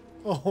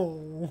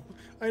 Oh,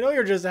 I know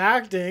you're just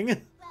acting.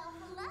 Well,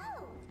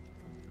 hello.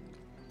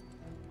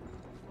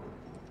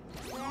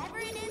 Wherever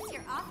it is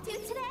you're off to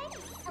today,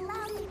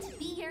 allow me to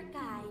be your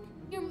guide,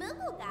 your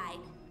Moogle guide.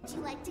 Would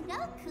you like to go,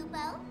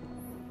 Kubo?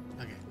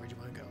 Okay, where'd you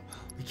want to go?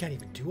 We can't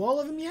even do all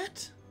of them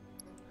yet?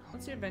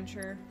 Let's do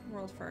Adventure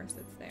World first.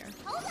 It's there.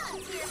 Hold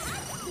on to your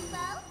hat,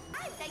 Kubo.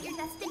 I've got your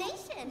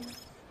destination.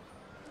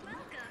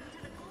 Welcome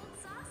to the Gold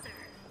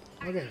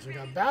Saucer. Okay, so we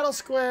got Battle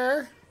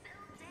Square.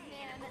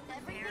 Man,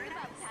 everything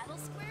about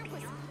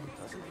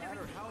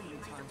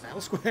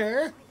Battle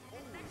Square.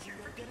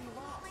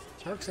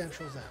 Park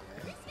Central's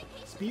that way.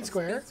 Speed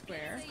Square. Speed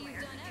Square.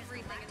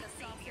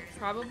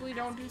 Probably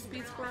don't do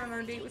Speed Square on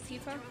our date with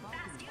Tifa.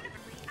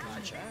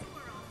 Gotcha.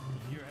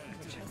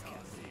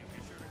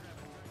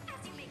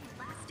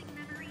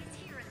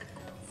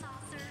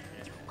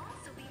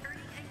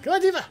 Come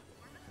on, Tifa!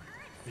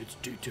 It's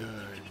tea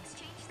time.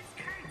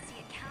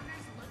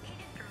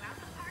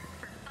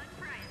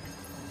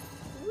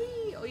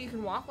 Whee! Oh, you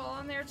can walk while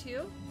on there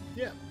too?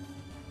 Yeah.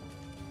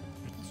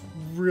 It's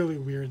really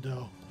weird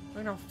though.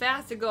 Look how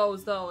fast it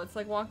goes though. It's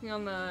like walking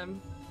on the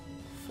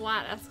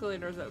flat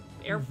escalators at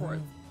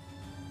airports.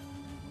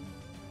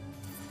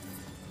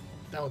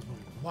 That was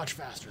moving much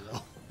faster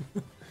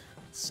though.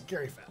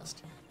 Scary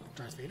fast.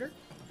 Darth Vader?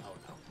 Oh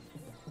no.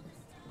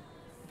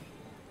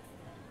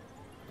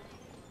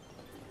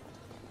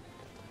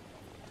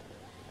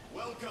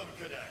 Welcome,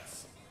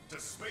 cadets, to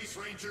Space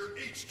Ranger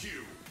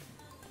HQ.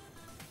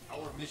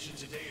 Our mission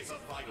today is a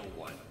vital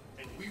one,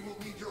 and we will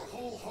need your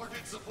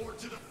wholehearted support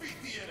to defeat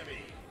the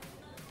enemy.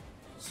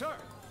 Sir!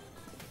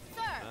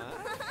 Sir!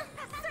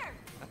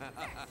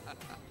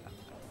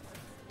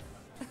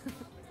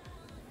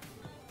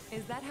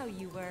 Is that how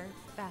you were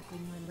back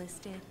when you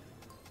enlisted?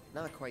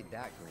 Not quite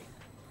that great,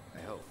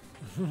 I hope.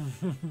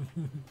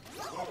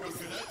 Welcome,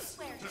 cadets,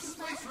 to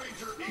Space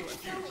Ranger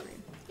HQ.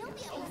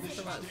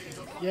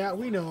 Yeah,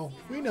 we know.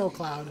 We know,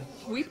 Cloud.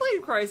 We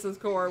played Crisis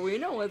Core. We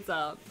know what's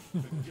up. The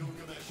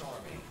Gilgamesh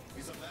Army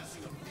is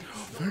amassing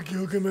a The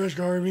Gilgamesh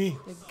Army.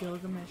 The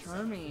Gilgamesh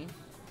Army.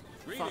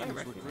 Thought I Greetings,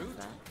 recognized recruit.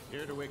 that.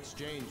 Here to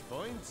exchange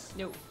points?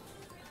 Nope.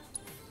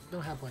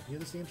 Don't have one. You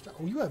have the same stuff.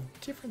 Oh, you have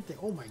different things.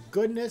 Oh my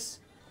goodness.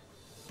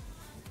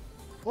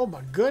 Oh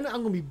my goodness.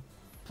 I'm gonna be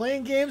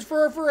playing games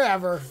for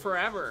forever.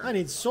 Forever. I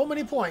need so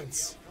many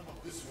points.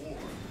 this war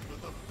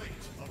with the fate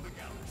of the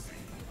galaxy.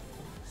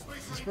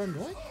 Is this where I'm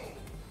going?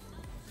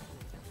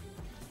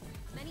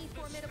 Many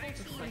formidable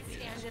fiends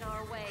stand in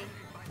our way,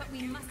 but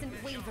we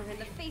mustn't waver in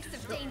the face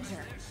of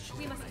danger.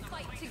 We must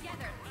fight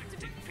together.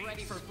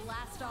 Ready for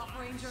blast off,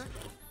 Ranger?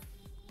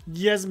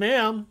 Yes,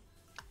 ma'am.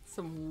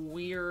 Some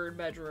weird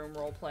bedroom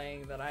role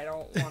playing that I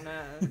don't want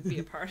to be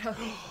a part of.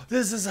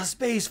 This is a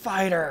space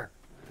fighter.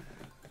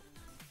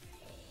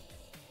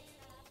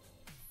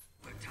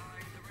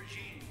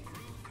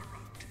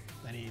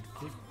 I need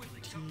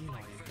 15,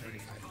 I need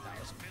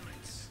 35,000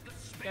 points.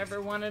 You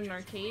ever wanted an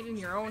arcade in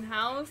your own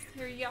house?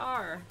 Here you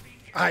are.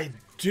 I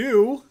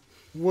do.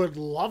 Would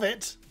love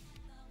it.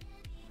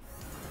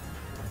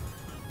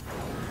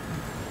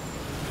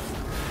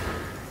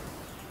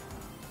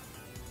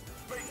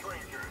 Space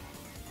Rangers,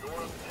 your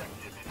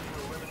objective is to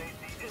eliminate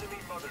the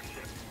enemy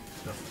mothership.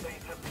 The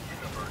fate of the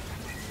universe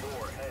is in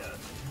your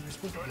hands. You're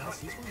supposed to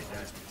blast these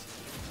ones?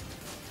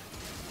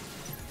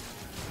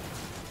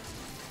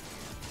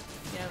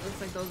 Yeah, it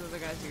looks like those are the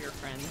guys who are your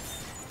friends.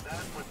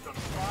 That was some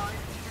fine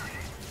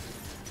shooting.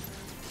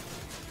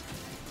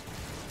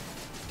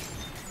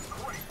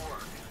 Great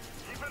work.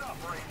 Keep it up,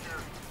 Ranger.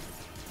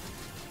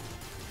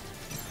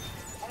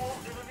 All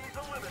enemies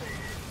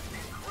eliminated.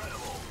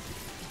 Incredible.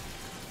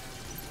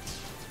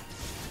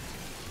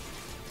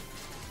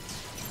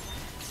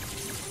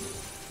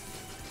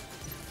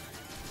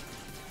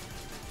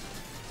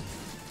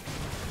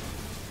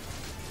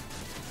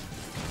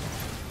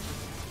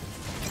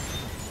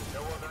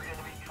 No other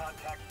enemy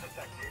contacts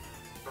detected.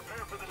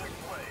 Prepare for the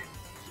next wave.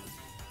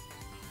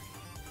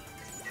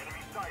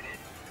 Enemy sighted.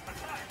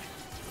 Attack!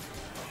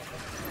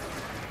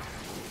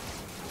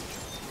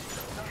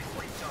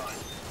 Nicely done.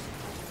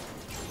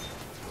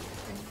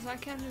 It's not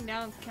counting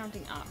down, it's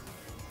counting up.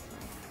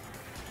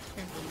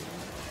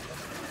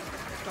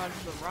 Dodge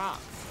the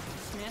rocks.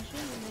 Smash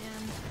into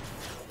man.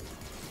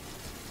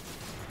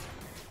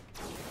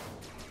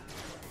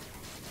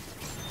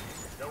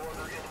 No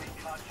other enemy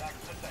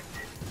contacts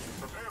detected.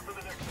 Prepare for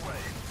the next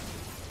wave.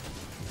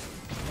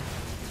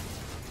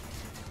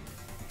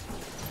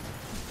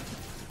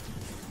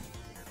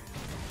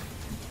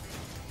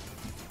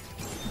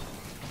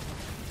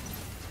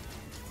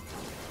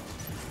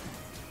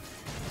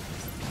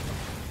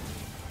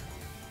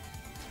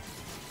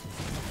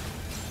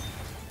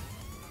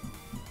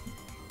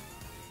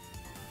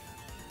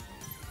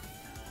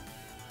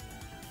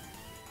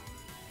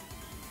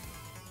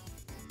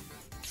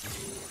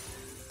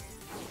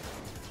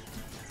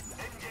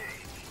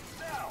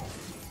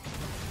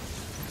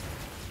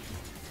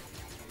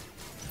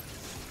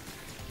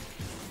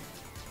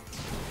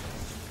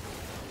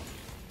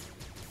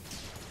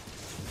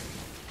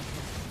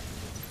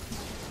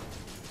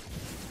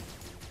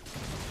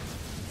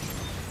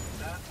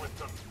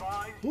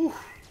 Ooh.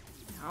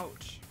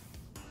 Ouch.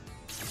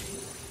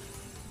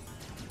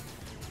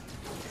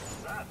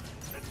 That's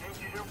an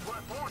engineer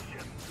platform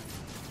ship.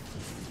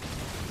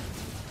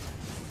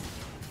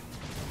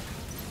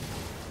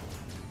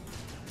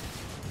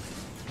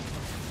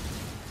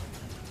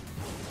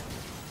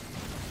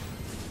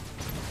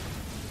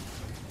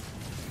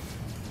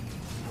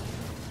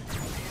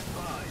 Be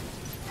advised,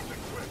 it's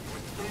equipped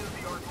with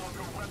state-of-the-art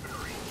Orca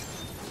weaponry.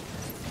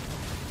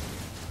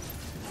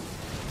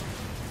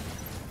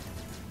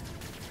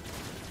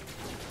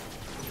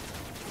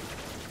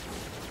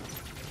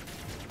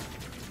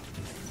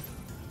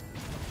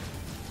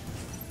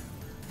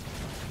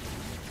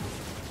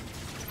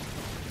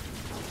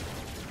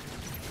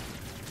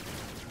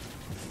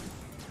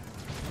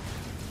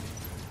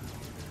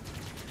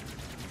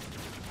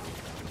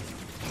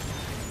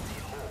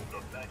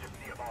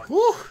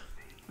 Whew.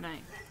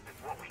 Nice.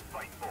 What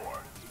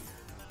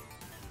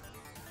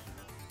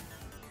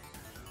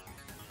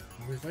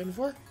are we fighting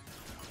for?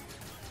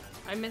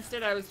 I missed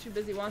it. I was too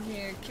busy wanting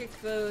to kick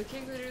the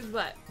king leader's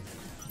butt.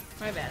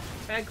 My bad.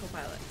 Bad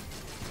co-pilot.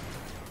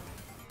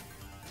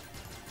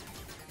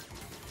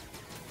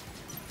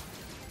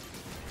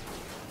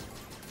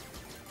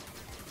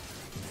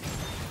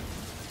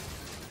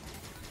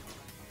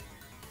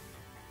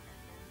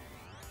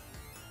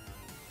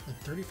 And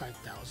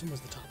 35,000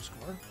 was the top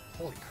score.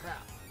 Holy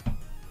crap.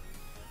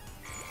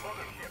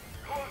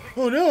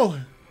 Oh no!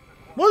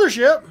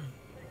 Mothership!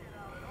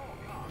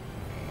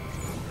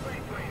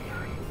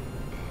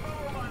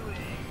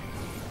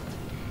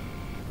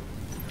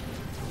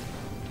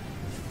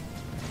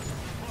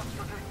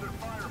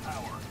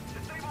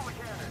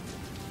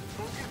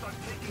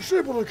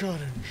 Disable the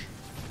cottage.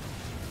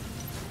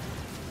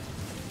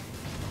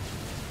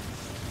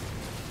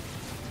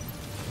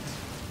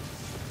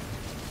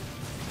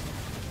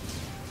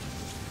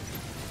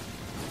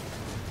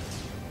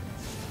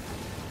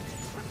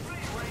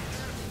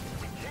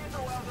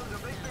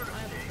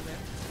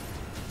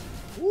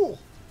 Ooh.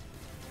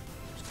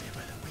 Stay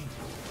by that wing.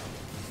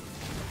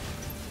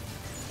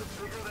 The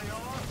bigger they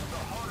are,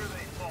 the harder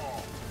they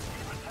fall.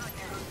 Keep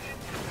attacking them and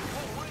you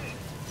will win.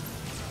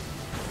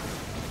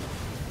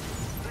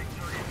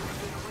 Victory is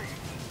within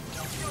reach.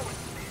 Now go and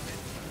seize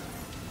it.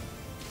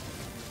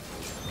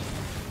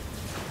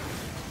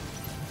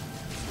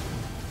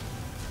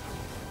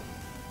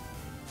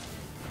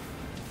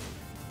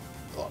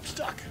 Oh, I'm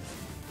stuck.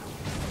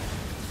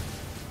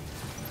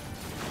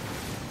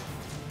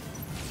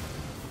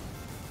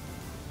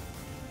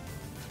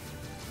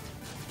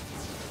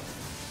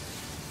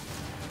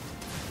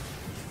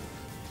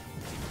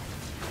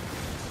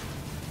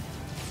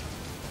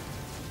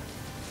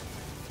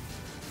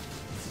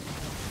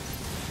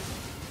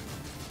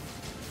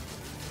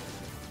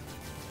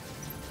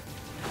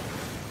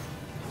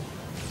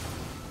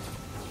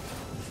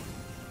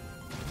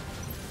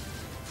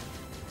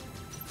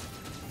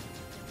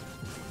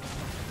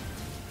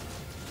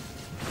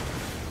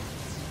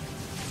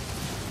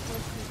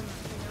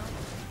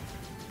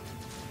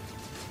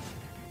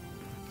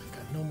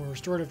 No more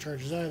restorative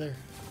charges either.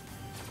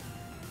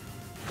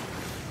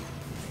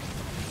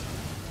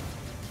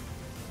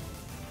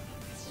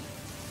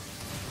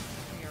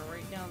 Yeah,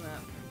 right down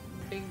that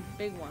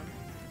big one.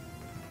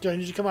 Do I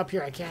need you to come up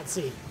here? I can't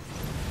see.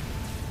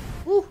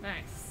 Woo.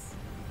 Nice.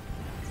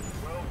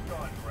 Well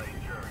done,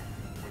 Ranger.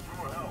 With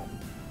your help,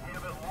 we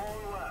have at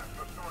long last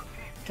restored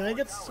peace. Can I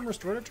get some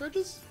restorative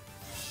charges?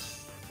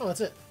 Oh,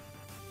 that's it.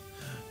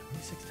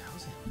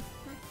 26,000.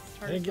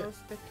 I didn't get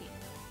 50.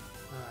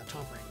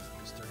 top rank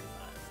was 35.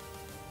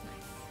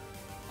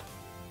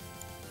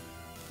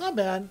 Not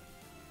bad.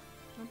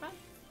 Not bad.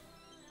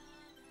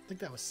 I think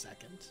that was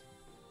second.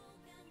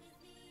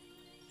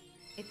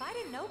 If I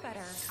didn't know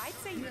better, I'd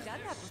say you've done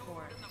that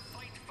before.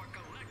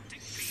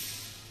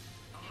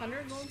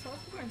 100 gold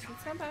self points.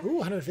 That's not bad. Ooh,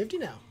 150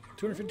 now.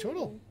 250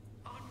 total.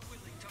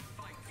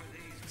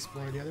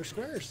 Explore the other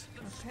squares.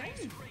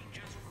 Okay.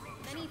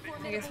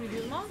 I guess we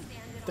do them all.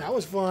 That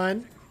was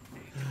fun.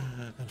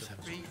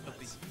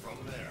 From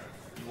there,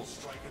 you will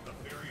strike at the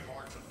very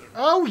heart of their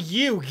Oh,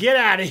 you get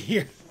out of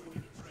here.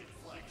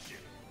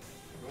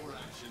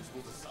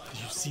 Did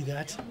you see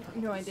that?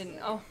 No, I didn't.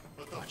 Oh.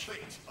 But the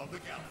fate of the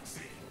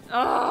galaxy.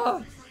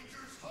 Oh.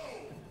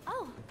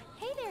 Oh,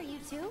 hey there, you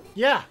two.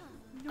 Yeah.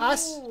 No.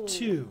 Us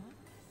too.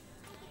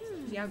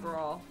 Yeah,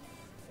 girl.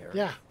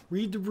 Yeah.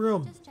 Read the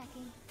room. Just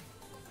checking.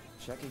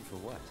 Checking for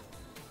what?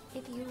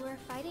 If you were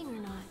fighting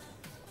or not.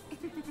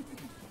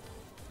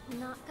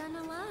 Not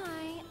gonna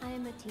lie,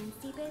 I'm a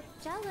teensy bit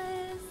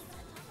jealous.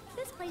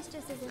 This place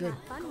just isn't Good.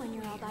 that fun when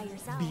you're all by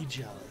yourself. Be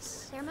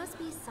jealous. There must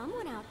be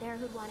someone out there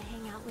who'd want to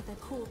hang out with a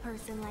cool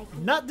person like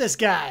me. Not this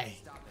guy.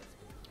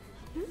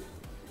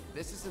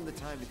 This isn't the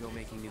time to go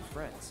making new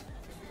friends,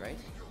 right?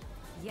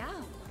 Yeah,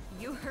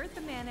 you heard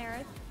the man,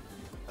 Aerith.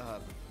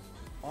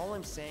 All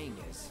I'm saying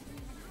is,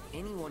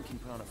 anyone can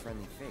put on a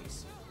friendly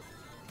face,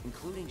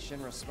 including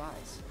Shinra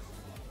spies.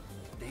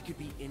 They could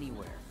be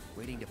anywhere,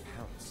 waiting to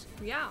pounce.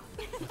 Yeah.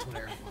 That's what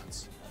Aerith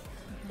wants.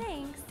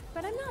 Thanks,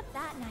 but I'm not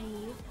that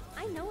naive.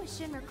 I know a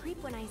Shinra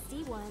creep when I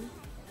see one.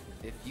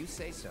 If you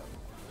say so,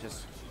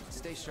 just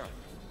stay sharp,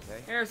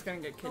 okay? Aerith's gonna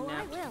get Oh,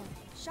 I kidnapped. will.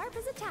 Sharp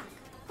as a tack.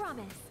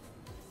 Promise.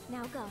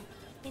 Now go.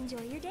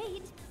 Enjoy your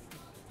date.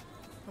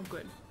 Oh,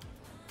 good.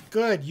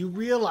 Good. You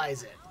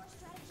realize it.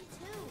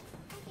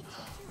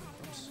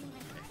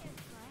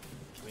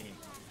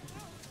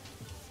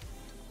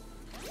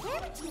 Where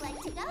would you like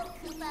to go,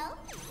 Kubo?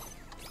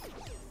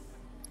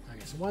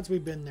 Okay, so once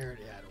we've been there,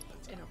 yeah, it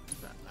opens up. It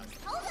opens up. Okay.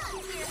 Hold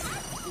on to your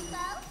hats,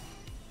 Kubo.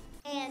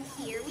 And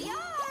here we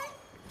are.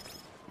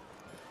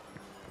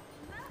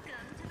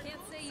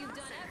 Can't say you've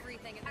done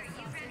everything in this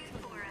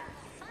saucer.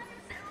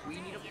 We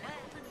need a plan.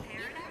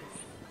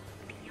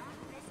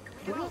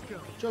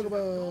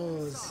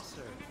 Chocobos.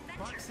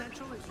 Park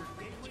Central is your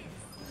gateway.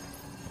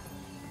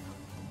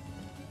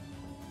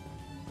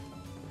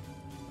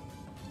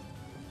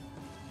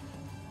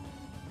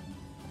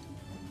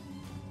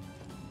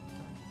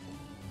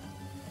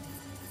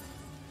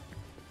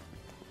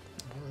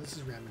 this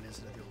is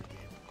reminiscent of the old game.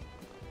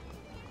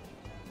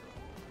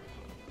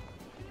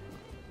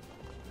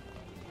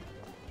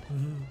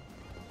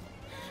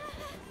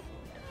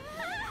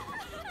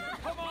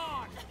 Come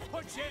on,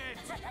 push it!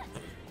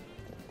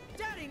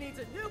 Daddy needs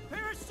a new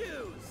pair of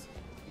shoes!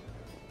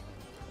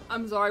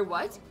 I'm sorry,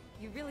 what?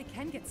 You really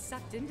can get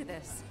sucked into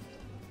this.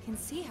 Can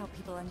see how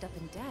people end up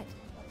in debt.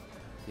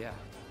 Yeah.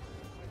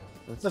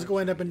 Let's go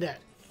end up in debt.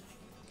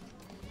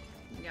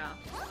 Yeah.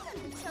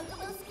 Welcome to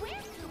Chocobo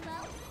Square,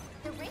 Kupo.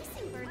 The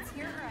racing birds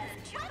here are as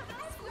quick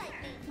as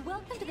lightning.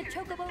 Welcome to the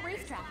Chocobo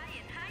Racetrack.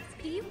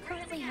 Do you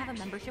currently have a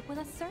membership with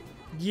us, sir?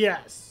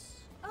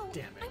 Yes. Oh,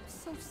 Damn it. I'm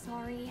so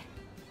sorry.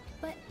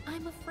 But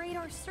I'm afraid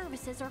our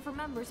services are for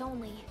members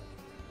only.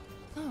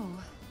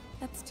 Oh,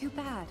 that's too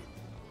bad.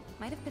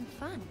 Might have been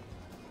fun.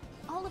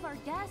 All of our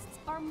guests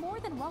are more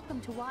than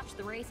welcome to watch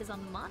the races on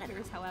the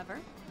monitors, however.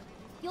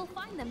 You'll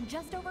find them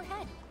just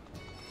overhead.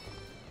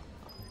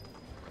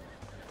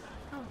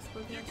 Oh,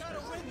 suppose You gotta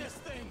win this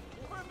thing!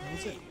 For me!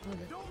 That's it. Okay.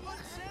 Don't let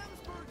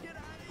Samsburg get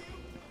out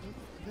of you!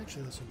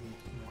 Eventually this will be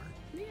more.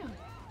 Yeah.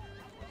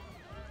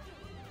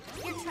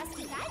 Your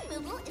trusty guide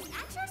Moogle is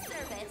at your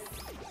service.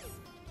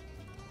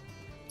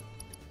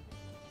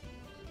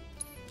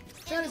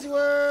 Fantasy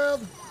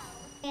World!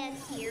 And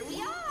here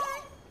we are.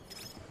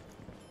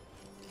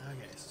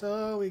 Okay,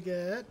 so we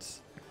get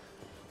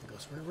the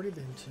ghost we've already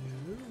been to.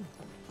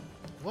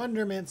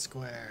 Wonderment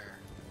Square.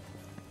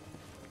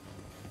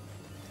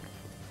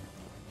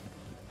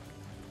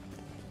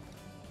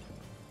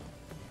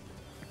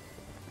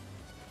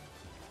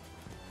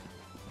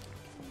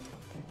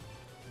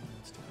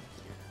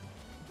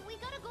 We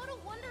gotta go to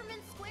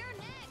Wonderment Square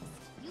next.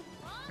 You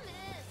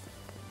promised.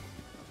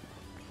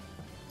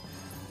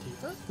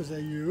 Tifa, was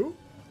that you?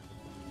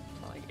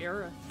 Like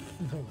Era.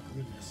 Oh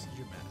goodness, could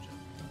you imagine?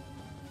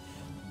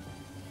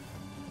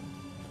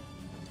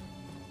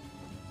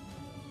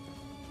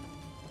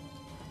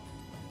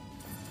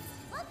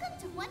 Welcome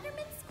to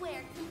Wonderment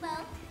Square,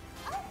 Kupo.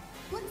 Oh,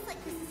 looks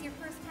like this is your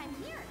first time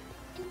here.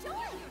 Enjoy.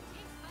 Okay,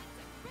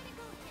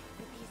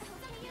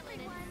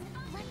 everyone,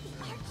 let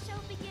the art show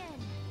begin.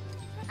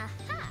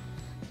 Aha!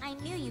 I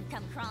knew you'd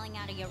come crawling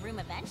out of your room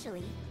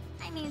eventually.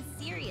 I mean,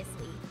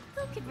 seriously,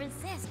 who could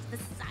resist the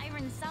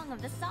siren song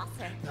of the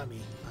saucer? Not me.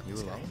 Not You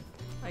this guy. alone?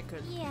 I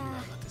could. Yeah,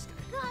 Not this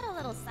guy. got a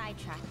little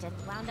sidetracked and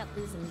wound up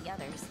losing the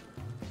others.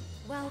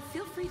 Well,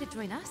 feel free to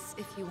join us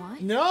if you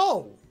want.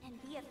 No! And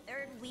be a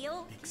third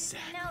wheel?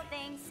 Exactly. No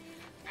thanks.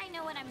 I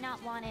know what I'm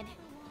not wanted.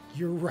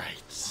 You're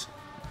right.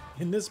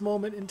 In this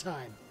moment in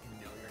time,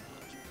 you know you're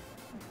not.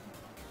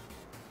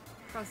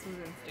 Trust his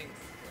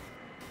instincts.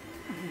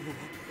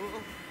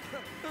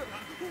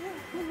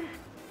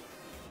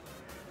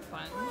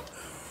 Fun. Let's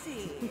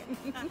see.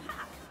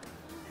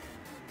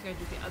 Gotta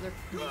do the other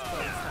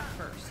stuff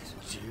first.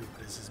 Dude,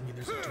 does this mean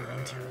there's a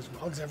tournament here as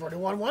well? Because I've already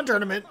won one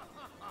tournament.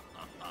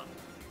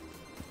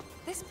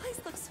 This place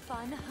looks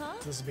fun, huh?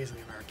 So this is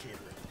basically an arcade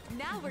room.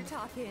 Now we're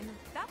talking.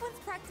 That one's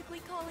practically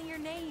calling your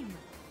name.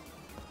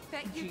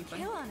 Bet you'd Jeepin'.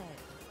 kill on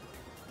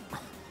it.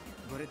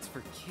 But it's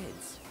for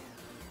kids.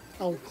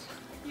 Oh,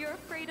 You're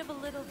afraid of a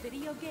little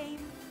video game?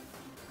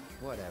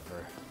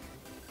 Whatever.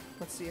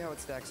 Let's see how it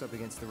stacks up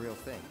against the real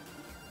thing.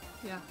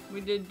 Yeah,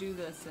 we did do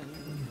this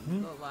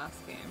in the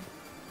last game.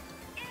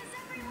 oh,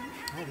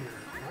 we're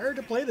required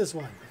to play this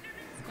one.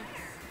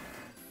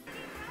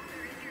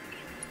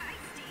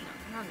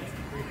 Not this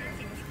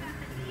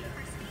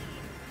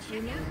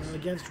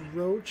Against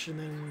Roach, and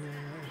then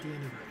at the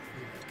end of it.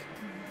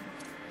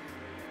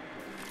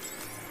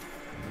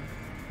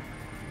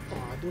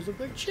 Aw, those look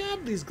like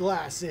Chadley's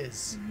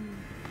glasses.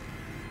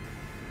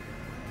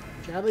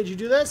 Chadley, did you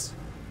do this?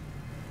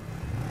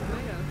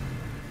 Might have.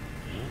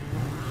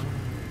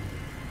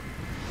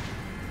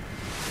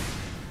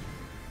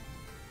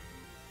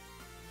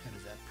 How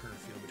does that purr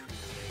feel between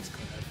your legs,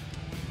 Cloud?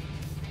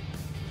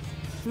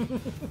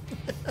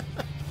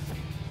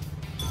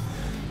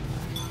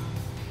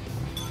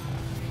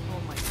 Oh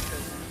my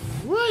goodness.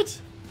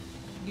 What?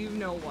 You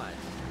know what?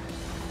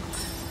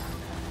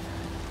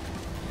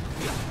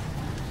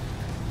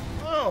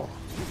 Oh!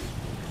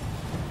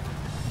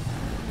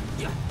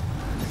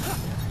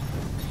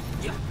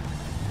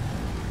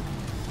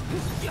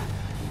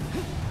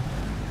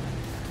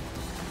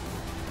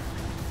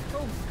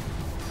 Oh!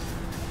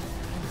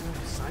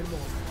 Sidewall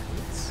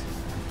fights.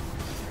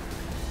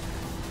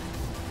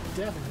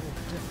 Definitely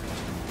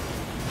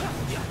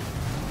different.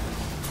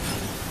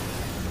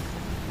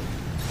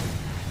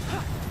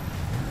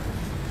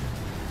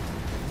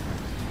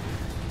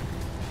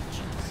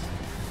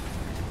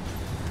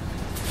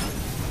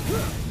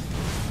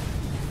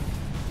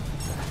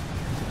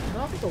 Get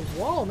off at the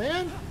wall,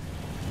 man!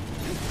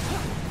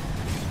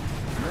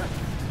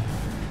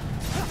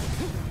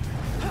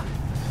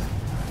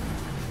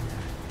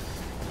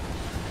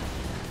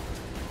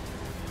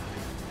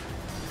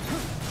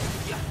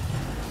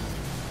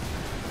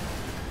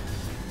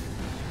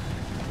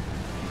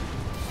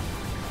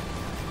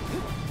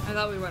 I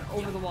thought we went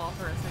over the wall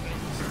for a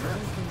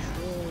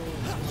second.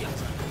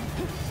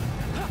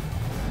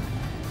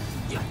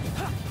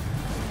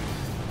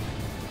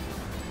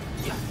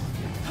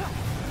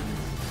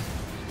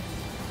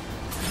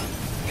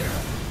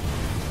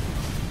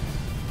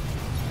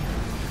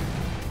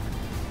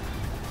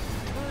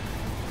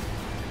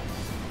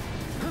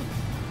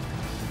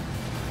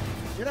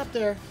 Get up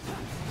there.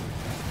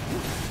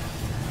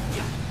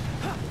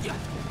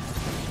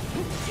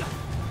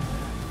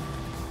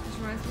 This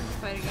reminds me of the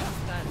fight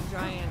against that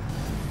giant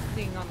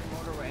thing on the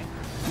motorway.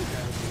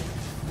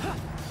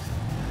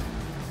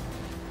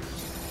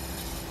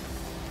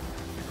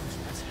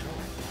 That's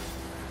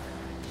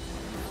hell.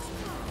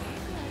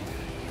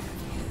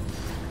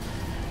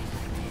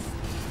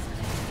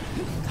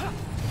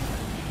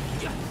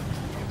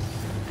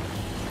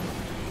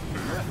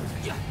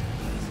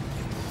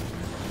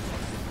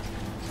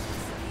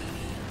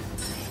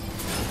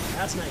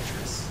 That's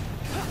nitrous.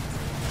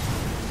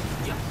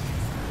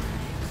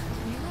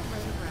 Can you go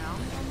right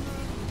around on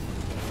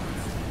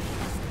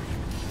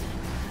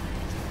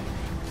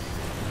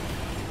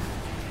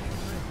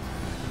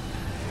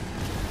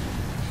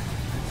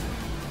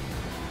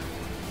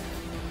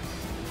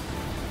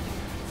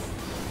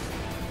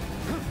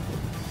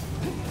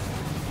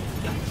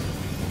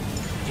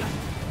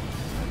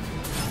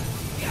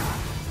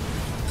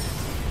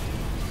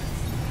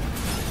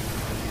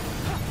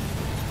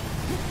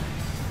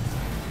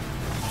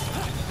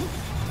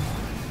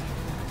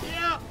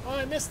Yeah, oh,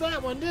 I missed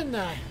that one, didn't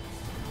I?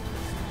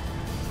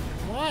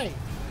 Why?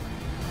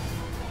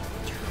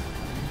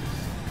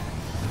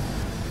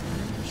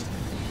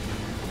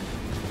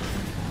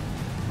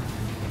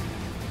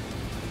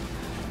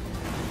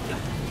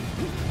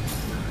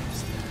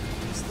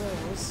 Missed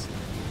those.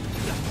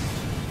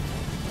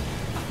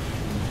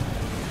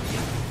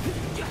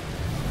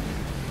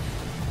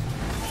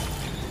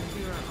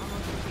 We were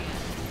almost at the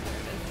end.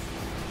 There it is.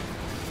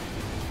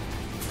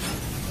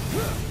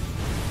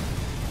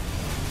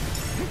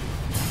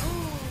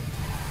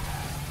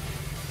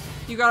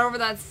 You got over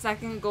that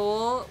second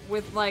goal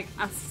with like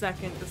a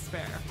second to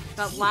spare.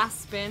 That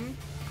last spin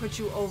put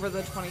you over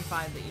the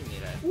 25 that you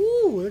needed.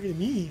 Ooh, look at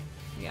me.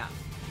 Yeah.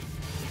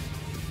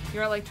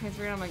 You're at like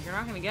 23 and I'm like, you're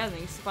not gonna get it. And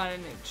then you spotted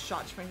and it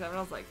shot 27. I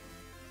was like,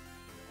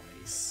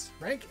 Nice.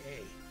 Rank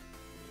A.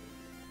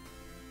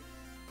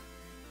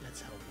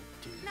 That's how we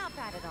do. Not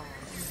bad at all.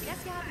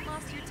 Guess you haven't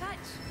lost your touch.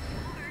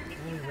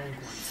 Only rank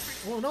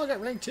 1. Oh, no, I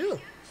got rank 2. Not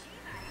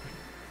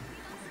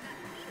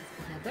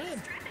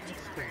bad.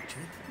 That's rank 2.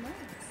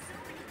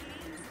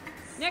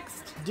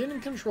 next.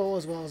 Didn't control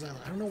as well as I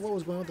don't know what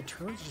was going on with the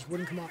turns. It just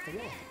wouldn't come off the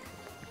wall.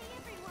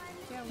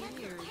 Yeah,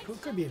 weird.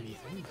 Could be a me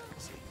thing, but we'll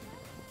see.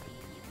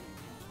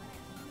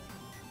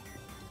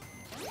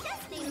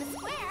 Just name a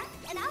square,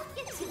 and I'll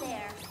get you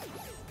there.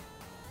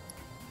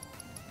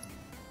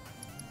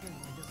 I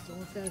guess it's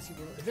only Fantasy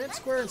World. Event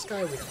Square and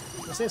Skywheel.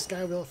 We'll say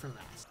Skywheel for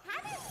last.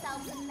 Have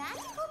yourselves a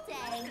magical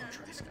day.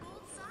 Try Skywheel.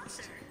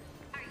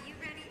 Are you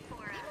ready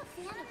for a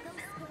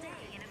magical day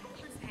in a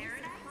golden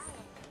paradise?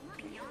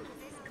 Beyond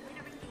this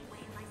glittering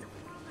gateway lies a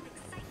world of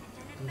excitement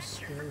and Those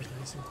squares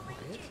nice and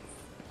quiet.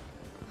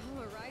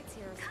 Oh, a ride's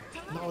here.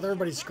 Not with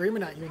everybody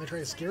screaming at you when they try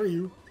to scare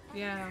you.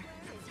 Yeah.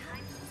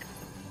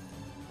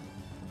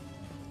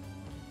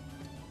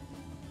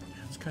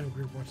 It's kind of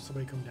weird watching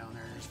somebody come down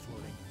there and just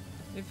floating.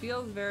 It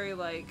feels very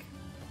like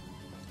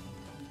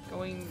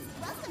going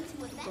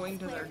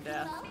to their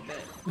death a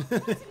bit.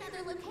 Here's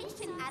another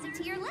location added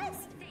to your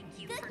list.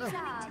 Good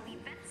job.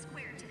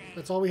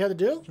 That's all we had to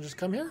do? Just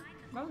come here?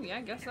 Oh yeah,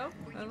 I guess so.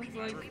 That looks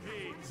like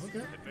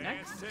Okay.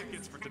 next.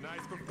 Tickets for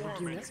tonight's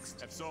performance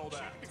have sold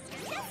out.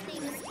 Just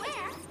name a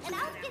square, and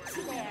I'll get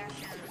you there.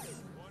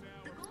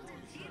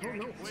 Oh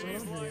no, it's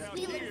not on here yet.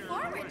 We look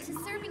forward to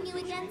serving you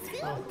again soon,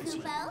 Oh, it's-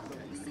 Kubo.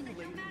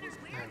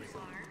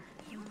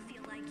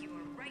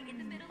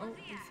 Oh,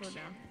 you slow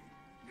down.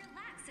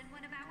 Relax in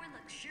one of our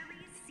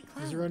luxurious seats.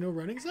 Is there a no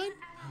running sign?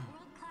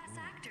 World-class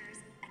actors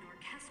and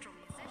orchestral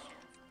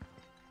musicians.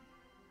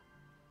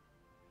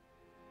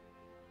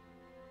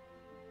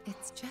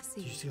 It's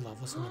Jessie. Did you see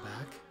Loveless on the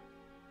back?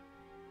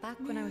 Back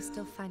when I was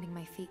still finding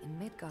my feet in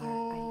Midgar,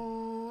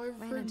 Oh, I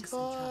ran into some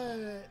trouble.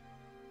 forgot.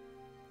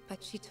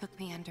 But she took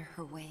me under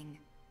her wing,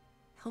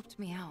 helped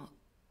me out,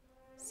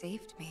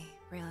 saved me,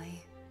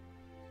 really.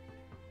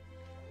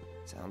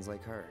 Sounds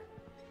like her.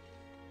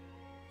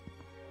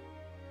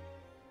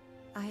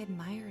 I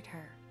admired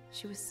her.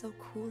 She was so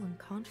cool and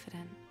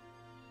confident.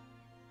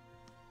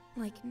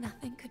 Like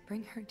nothing could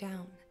bring her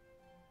down.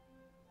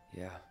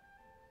 Yeah,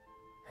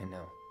 I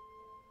know.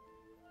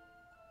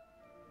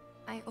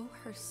 I owe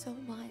her so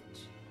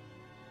much.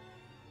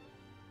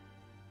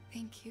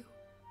 Thank you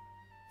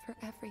for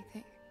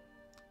everything.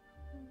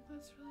 Oh,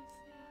 that's really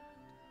sad.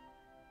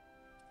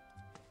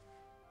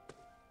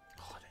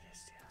 Oh, that is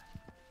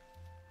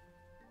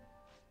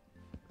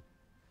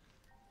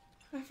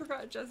sad. I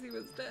forgot Jessie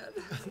was dead.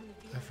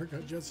 I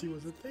forgot Jessie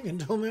was a thing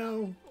until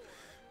now.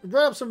 We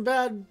brought up some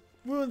bad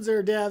wounds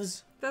there,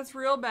 devs. That's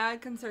real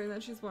bad considering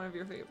that she's one of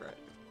your favorite.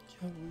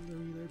 Yeah,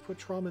 they put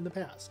trauma in the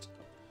past.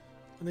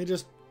 And they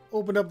just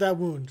opened up that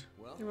wound.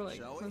 They were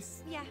like,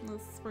 let's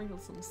sprinkle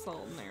some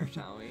salt in there,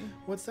 shall we?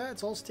 What's that?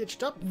 It's all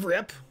stitched up.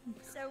 Rip.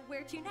 So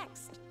where to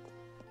next?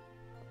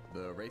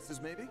 The races,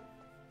 maybe?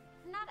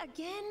 Not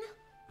again.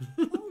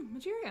 Oh,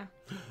 materia.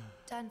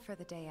 Done for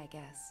the day, I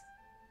guess.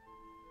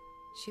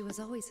 She was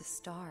always a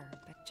star,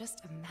 but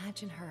just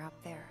imagine her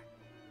up there.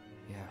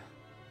 Yeah.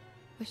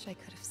 Wish I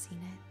could have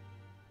seen it.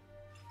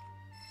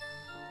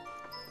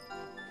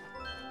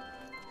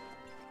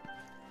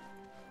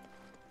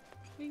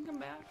 We can come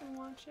back and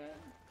watch it.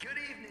 Good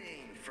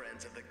evening,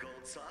 friends of the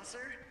Gold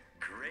Saucer.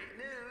 Great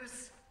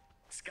news!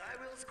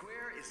 Skywheel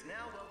Square is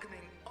now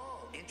welcoming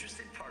all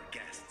interested park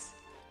guests.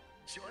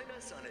 Join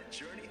us on a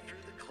journey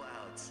through the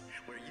clouds,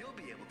 where you'll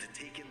be able to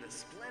take in the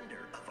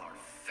splendor of our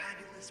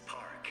fabulous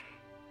park.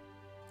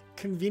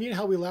 Convenient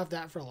how we left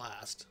that for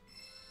last.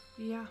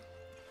 Yeah.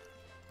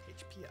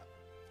 HP up.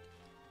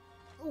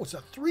 Oh, it's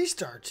a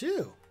 3-star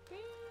too.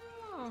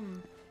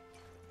 Damn.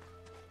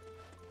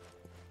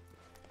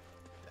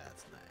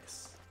 That's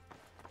nice.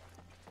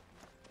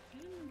 I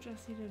didn't know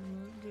Jessie did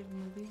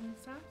movies and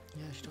stuff.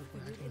 Yeah, she talked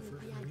about acting for a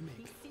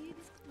remake.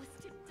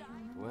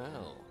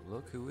 Well,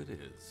 look who it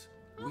is.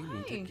 We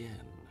meet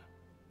again.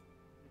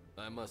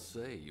 I must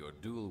say, your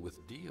duel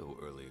with Dio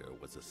earlier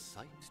was a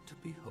sight to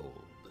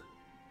behold.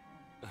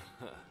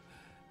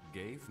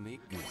 Gave me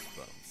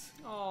goosebumps.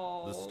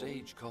 Oh. The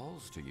stage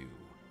calls to you,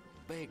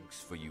 begs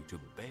for you to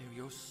bare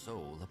your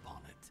soul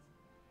upon it.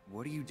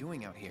 What are you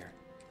doing out here?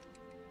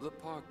 The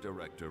park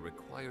director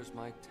requires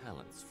my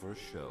talents for a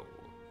show.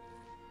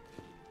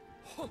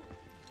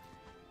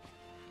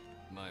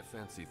 My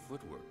fancy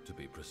footwork, to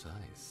be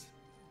precise.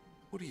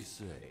 What do you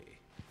say?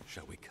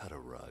 Shall we cut a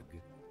rug?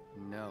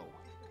 No.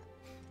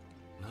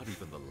 Not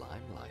even the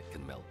limelight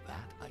can melt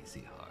that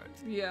icy heart.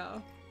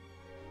 Yeah.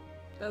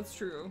 That's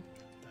true.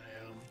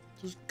 Damn.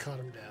 Just cut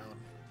him down.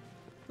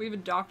 We have a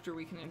doctor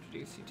we can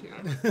introduce you to.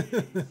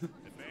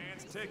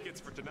 Advance tickets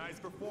for tonight's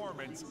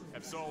performance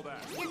have sold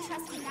out. Your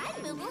trusty guide,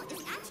 Moogle, is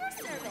at your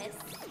service.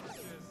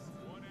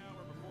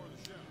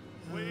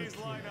 Please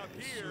line up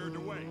here to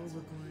wait.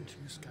 We're going to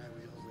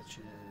Skywheel, which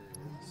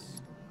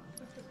is...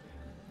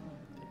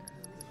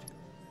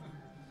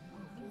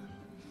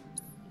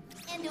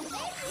 And away we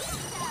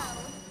go!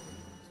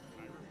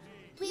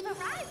 We've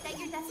arrived at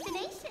your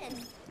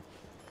destination.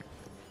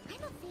 I'm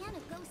a fan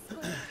of Ghost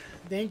Square.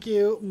 Thank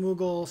you,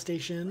 Moogle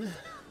Station.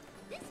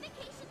 This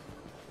vacation...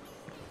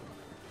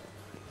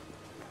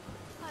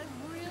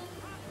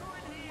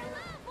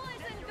 Hello,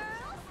 boys and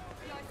girls!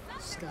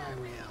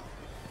 Skywheel.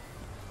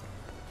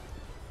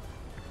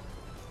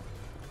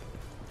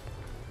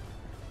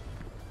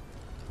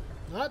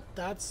 What?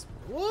 That's...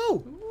 Whoa!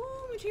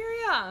 Ooh,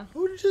 materia!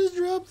 Who just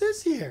dropped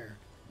this here?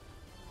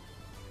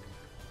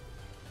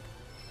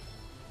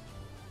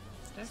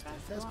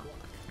 Steadfast Block. block.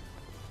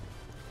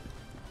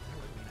 That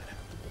would mean I'd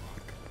have to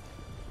block.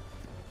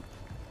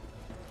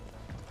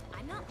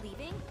 I'm not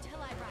leaving till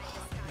I ride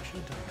the sky. I should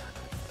have done that.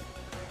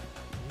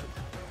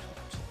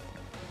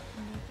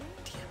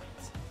 Damn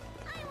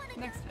it.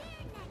 Next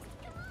time.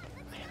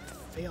 I have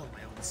failed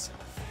my own self.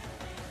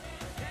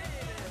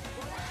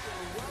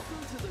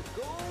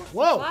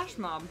 Whoa! Flash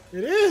mob.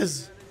 It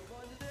is!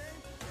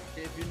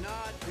 If you're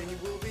not, then you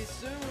will be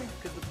soon,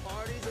 because the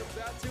party's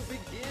about to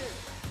begin.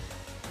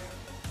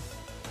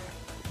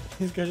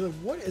 These guys are like,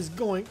 what is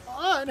going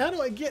on? How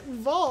do I get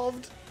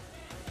involved?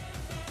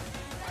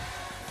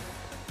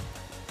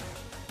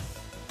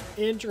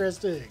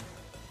 Interesting.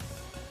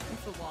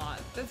 It's a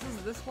lot.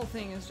 This whole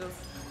thing is just...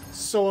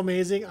 So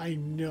amazing. I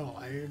know.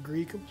 I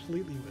agree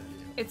completely with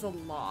you. It's a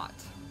lot.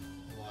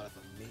 A lot of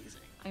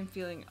amazing. I'm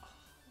feeling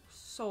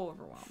so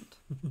overwhelmed.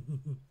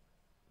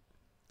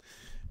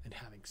 And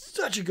having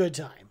such a good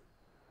time.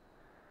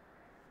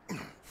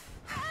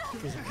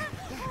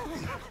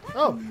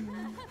 Oh.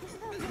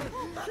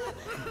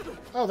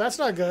 Oh, that's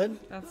not good.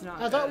 That's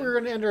not I thought good. we were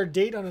going to end our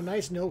date on a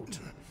nice note. Is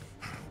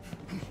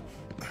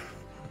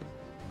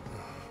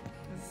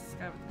this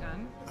guy with a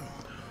gun?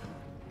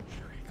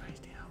 Sure, you guys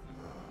down.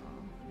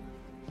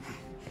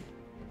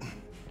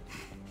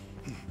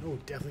 Oh,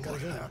 definitely got a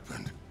gun.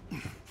 Happened?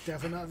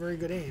 Definitely not very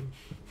good aim.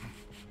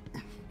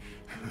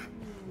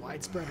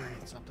 Widespread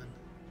or something.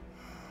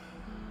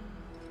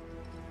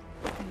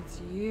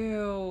 It's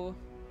you.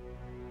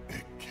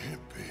 It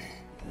can't be.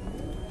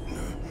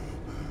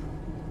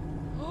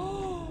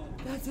 Oh,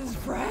 that's his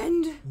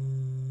friend?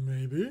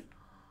 Maybe.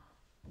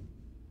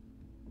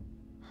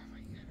 Oh my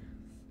goodness.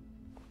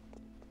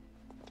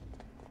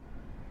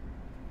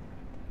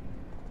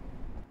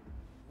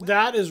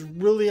 That is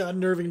really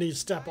unnerving to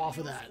step off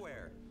of that.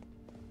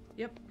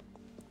 Yep.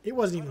 It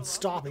wasn't even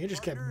stopping. It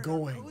just kept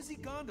going. Cozy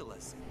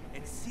gondolas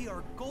and see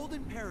our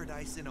golden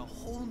paradise in a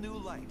whole new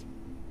light.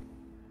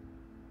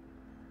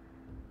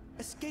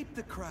 Escape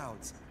the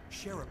crowds,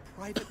 share a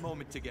private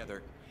moment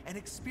together, and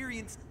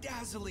experience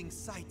dazzling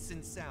sights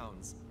and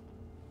sounds.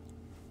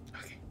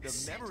 Okay.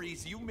 The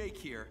memories you make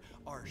here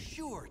are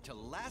sure to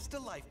last a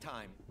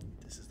lifetime.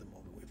 This is the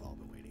moment we've all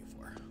been waiting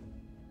for.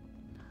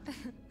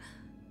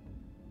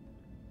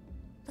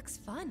 Looks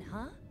fun,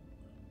 huh?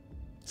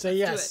 Say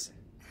yes.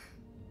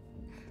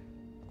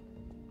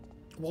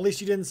 Well, at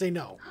least you didn't say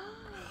no.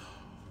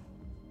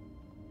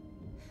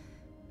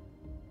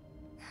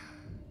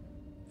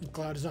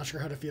 Cloud is not sure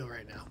how to feel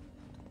right now.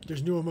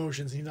 There's new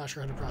emotions. He's not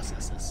sure how to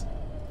process this.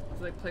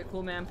 It's like, play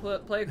cool, man.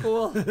 Play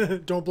cool.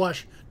 Don't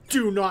blush.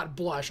 Do not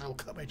blush. I will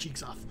cut my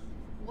cheeks off.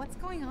 What's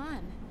going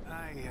on?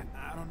 I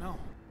don't know.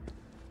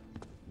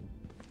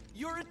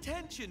 Your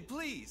attention,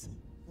 please.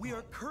 We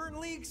are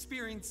currently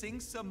experiencing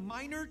some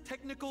minor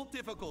technical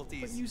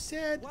difficulties. But you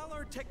said... While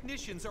our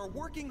technicians are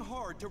working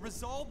hard to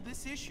resolve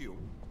this issue,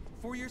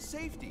 for your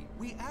safety,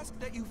 we ask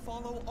that you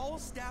follow all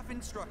staff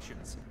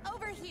instructions.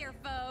 Over here,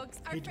 folks.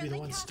 Our Hate to be the friendly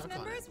one cast stuck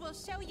on members will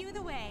show you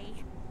the way.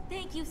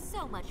 Thank you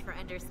so much for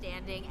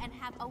understanding, and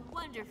have a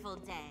wonderful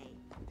day.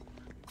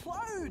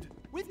 Cloud!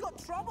 We've got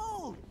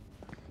trouble!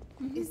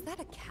 Is that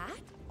a cat?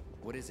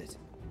 What is it?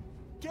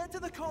 Get to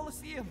the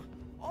Coliseum!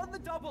 On the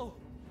double!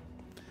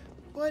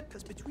 What?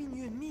 Because between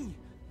you and me,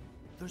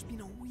 there's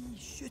been a wee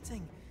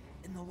shooting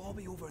in the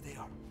lobby over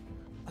there.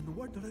 And the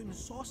word around the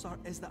saucer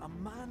is that a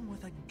man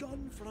with a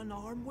gun for an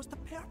arm was the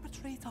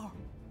perpetrator.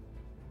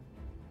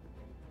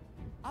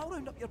 I'll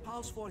round up your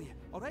pals for you,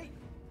 alright?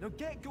 Now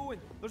get going.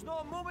 There's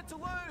not a moment to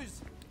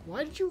lose.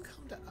 Why did you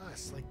come to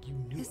us like you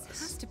knew This us?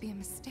 has to be a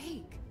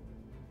mistake.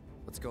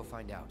 Let's go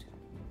find out.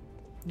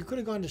 You could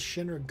have gone to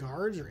Shinra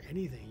guards or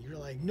anything. You're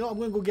like, no, I'm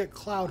going to go get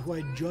Cloud, who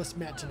I just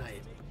met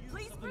tonight.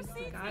 Please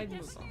proceed to the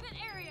designated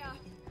area.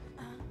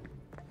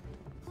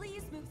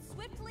 Please move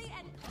swiftly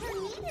and... We're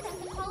needed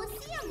at the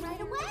Coliseum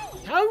right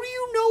away. How do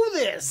you know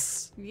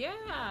this? Yeah.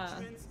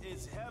 Entrance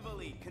is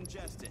heavily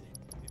congested.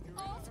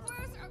 All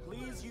squares are...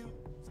 Please use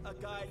a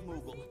guide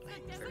Moogle.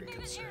 Very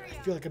concerned.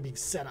 I feel like I'm being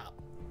set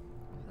up.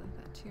 I like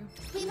that too.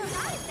 We've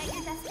arrived at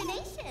your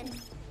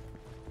destination.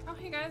 Oh,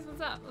 hey guys,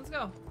 what's up? Let's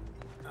go.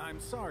 I'm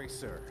sorry,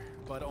 sir,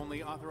 but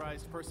only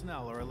authorized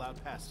personnel are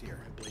allowed past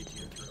here. I blade to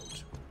your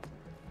throat.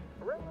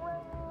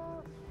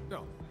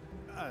 No,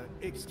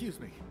 excuse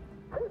me.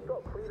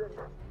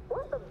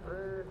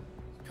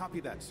 Copy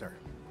that, sir.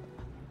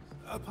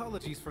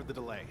 Apologies for the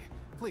delay.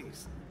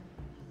 Please.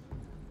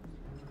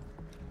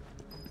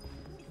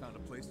 Found a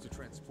place to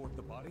transport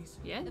the bodies?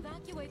 Yeah.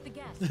 Evacuate the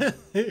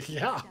guests.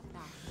 Yeah. Step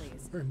back,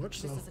 please. Very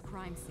much so. This is a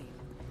crime scene.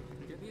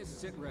 Get me a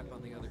sit rep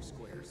on the other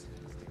squares.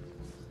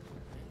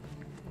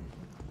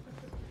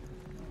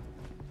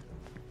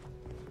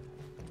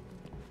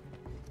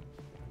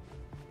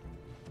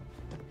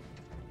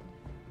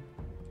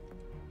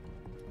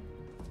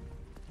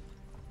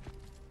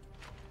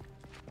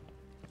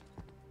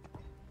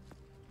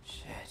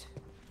 Shit.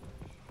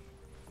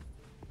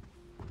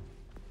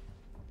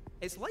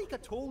 It's like I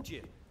told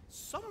you.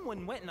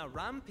 Someone went on a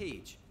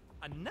rampage.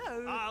 And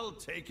now... I'll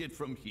take it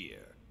from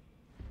here.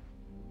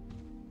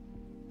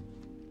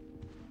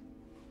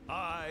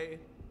 I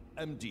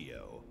am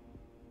Dio.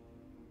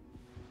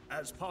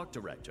 As park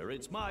director,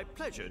 it's my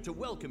pleasure to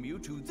welcome you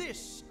to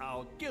this,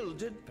 our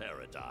gilded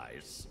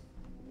paradise.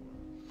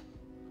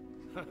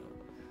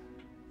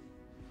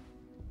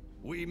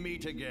 We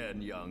meet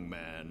again, young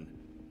man.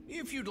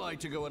 If you'd like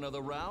to go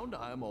another round,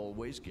 I'm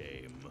always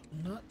game.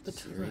 Not the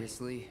time.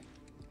 Seriously?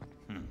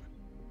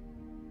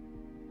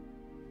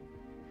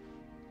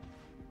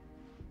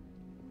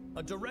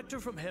 A director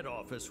from head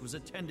office was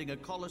attending a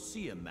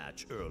Coliseum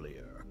match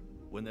earlier,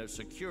 when their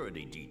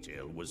security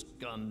detail was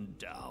gunned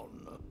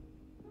down.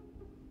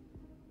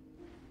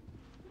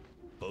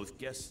 Both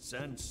guests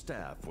and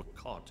staff were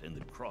caught in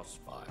the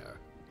crossfire.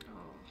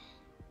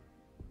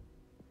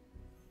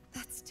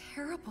 That's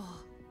terrible.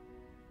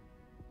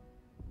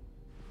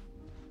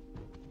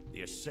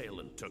 The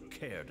assailant took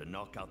care to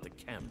knock out the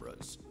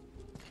cameras.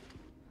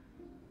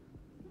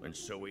 And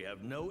so we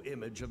have no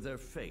image of their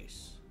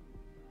face.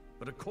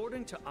 But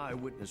according to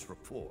eyewitness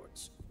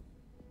reports,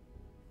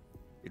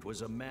 it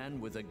was a man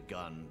with a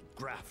gun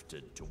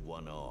grafted to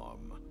one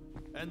arm.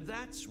 And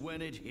that's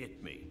when it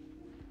hit me.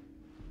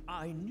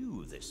 I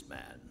knew this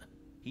man.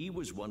 He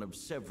was one of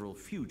several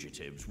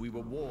fugitives we were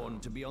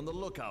warned to be on the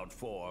lookout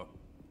for.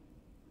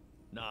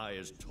 Nigh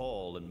as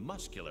tall and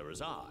muscular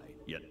as I,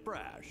 yet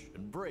brash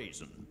and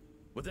brazen,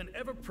 with an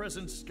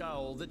ever-present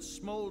scowl that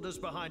smolders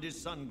behind his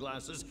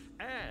sunglasses,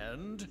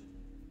 and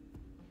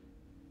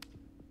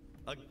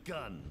a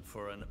gun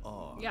for an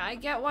arm. Yeah, I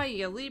get why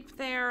you leaped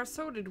there.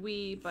 So did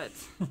we, but...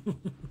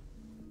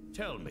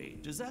 Tell me,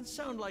 does that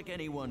sound like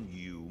anyone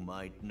you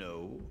might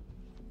know?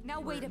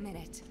 Now wait a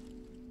minute.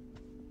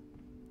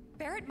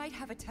 Barret might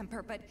have a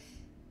temper, but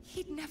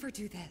he'd never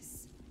do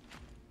this.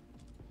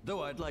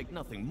 Though I'd like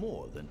nothing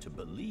more than to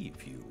believe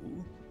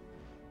you.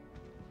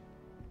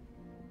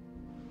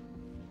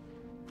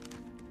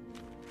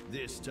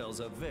 This tells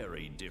a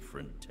very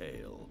different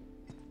tale.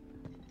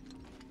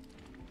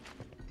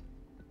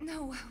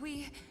 No,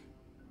 we...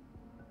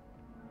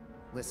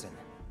 Listen,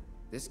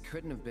 this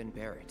couldn't have been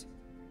Barret.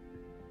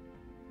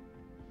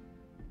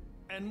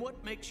 And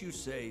what makes you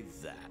say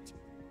that?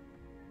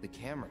 The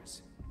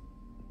cameras.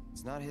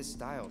 It's not his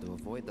style to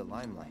avoid the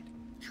limelight.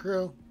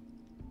 True.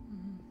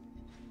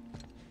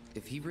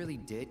 If he really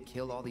did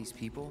kill all these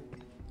people,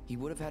 he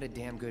would have had a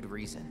damn good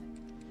reason.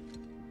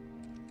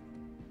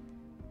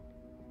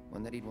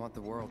 One that he'd want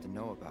the world to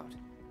know about.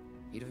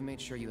 He'd have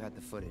made sure you had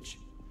the footage.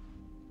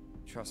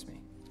 Trust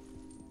me.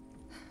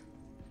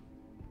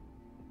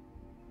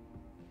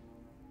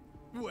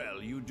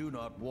 Well, you do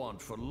not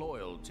want for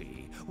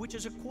loyalty, which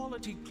is a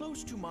quality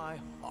close to my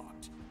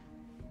heart.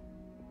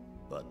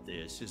 But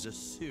this is a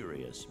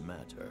serious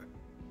matter.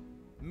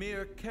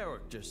 Mere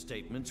character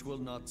statements will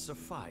not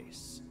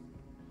suffice.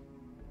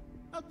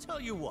 I'll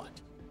tell you what.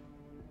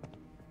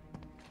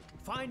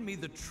 Find me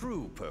the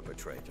true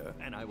perpetrator,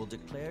 and I will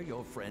declare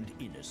your friend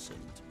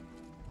innocent.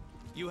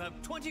 You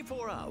have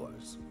 24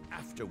 hours,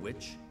 after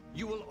which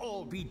you will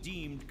all be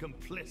deemed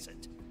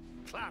complicit,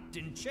 clapped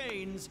in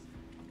chains,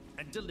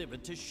 and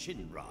delivered to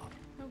Shinra.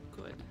 Oh,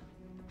 good.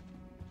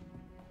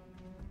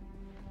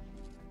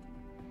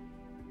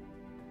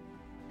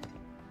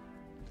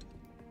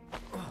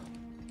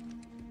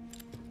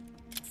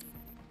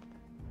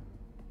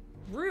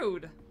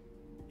 Rude.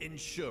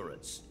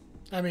 Insurance.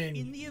 I mean,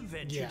 in the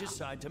event yeah. you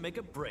decide to make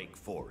a break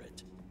for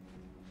it.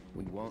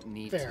 We won't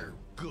need Fair.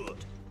 to.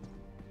 Good.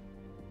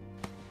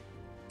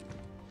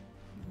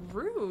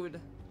 Rude.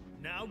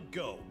 Now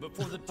go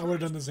before the I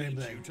would've done the Turks same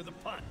beat thing. you to the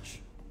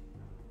punch.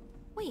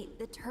 Wait,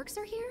 the Turks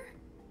are here?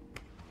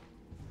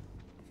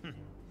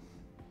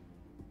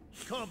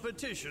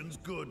 Competition's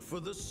good for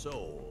the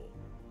soul.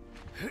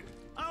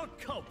 Our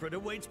culprit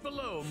awaits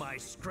below, my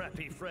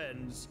scrappy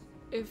friends.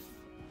 If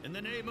in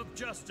the name of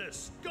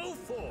justice, go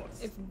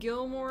forth. If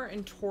Gilmore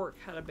and Torque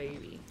had a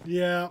baby.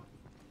 Yeah.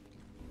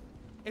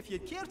 If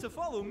you'd care to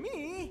follow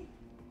me,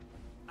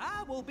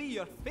 I will be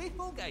your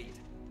faithful guide.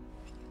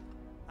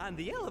 And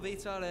the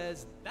elevator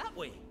is that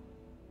way.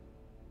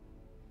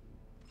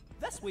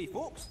 This way,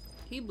 folks.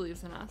 He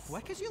believes in us.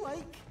 Quick as you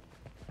like.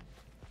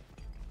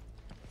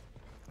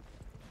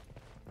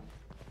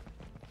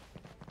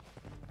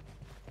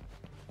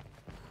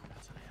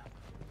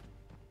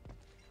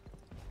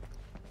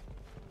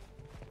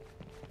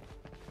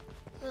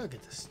 Look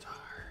at the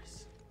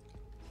stars.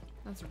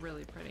 That's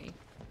really pretty.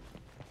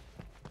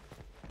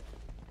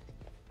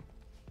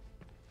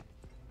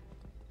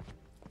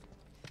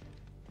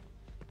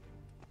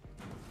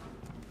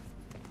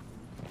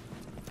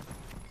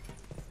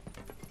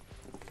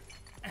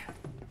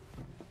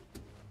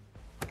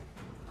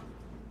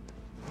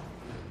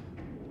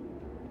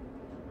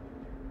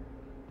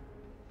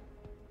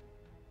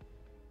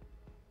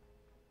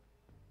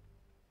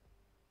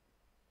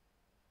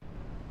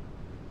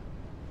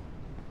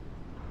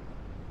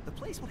 The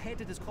place we're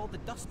headed is called the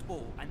Dust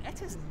Bowl, and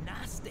it is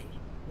nasty.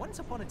 Once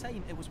upon a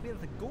time, it was where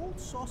the Gold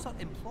Saucer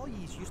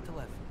employees used to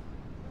live.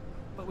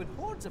 But when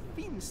hordes of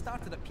fiends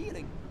started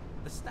appearing,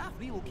 the staff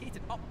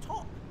relocated up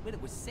top, where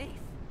it was safe.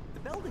 The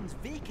building's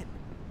vacant.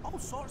 All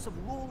sorts of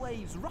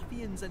lowlives,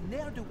 ruffians, and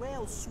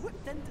ne'er-do-wells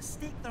swooped in to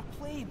stake their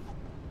claim.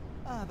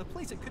 Ah, the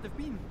place it could have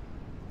been.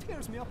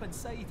 Tears me up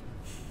inside.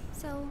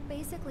 So,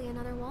 basically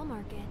another wall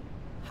market.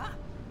 Ha!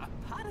 A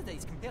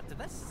paradise compared to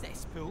this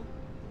cesspool.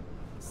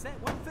 Set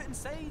one foot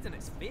inside and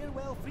it's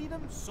farewell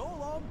freedom, so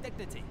long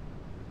dignity.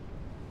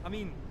 I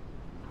mean,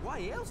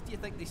 why else do you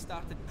think they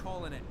started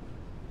calling it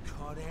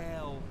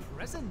Corel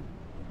Prison?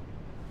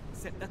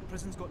 Except that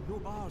prison's got no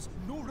bars,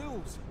 no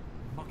rules.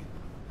 Mugging,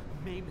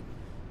 maiming,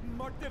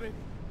 murdering.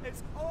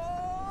 It's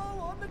all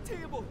on the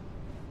table.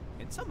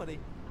 In summary,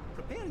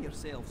 prepare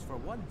yourselves for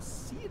one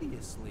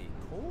seriously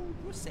cold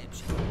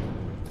reception.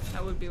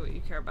 That would be what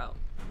you care about.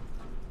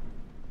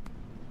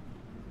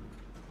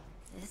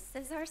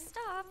 This is our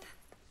stop.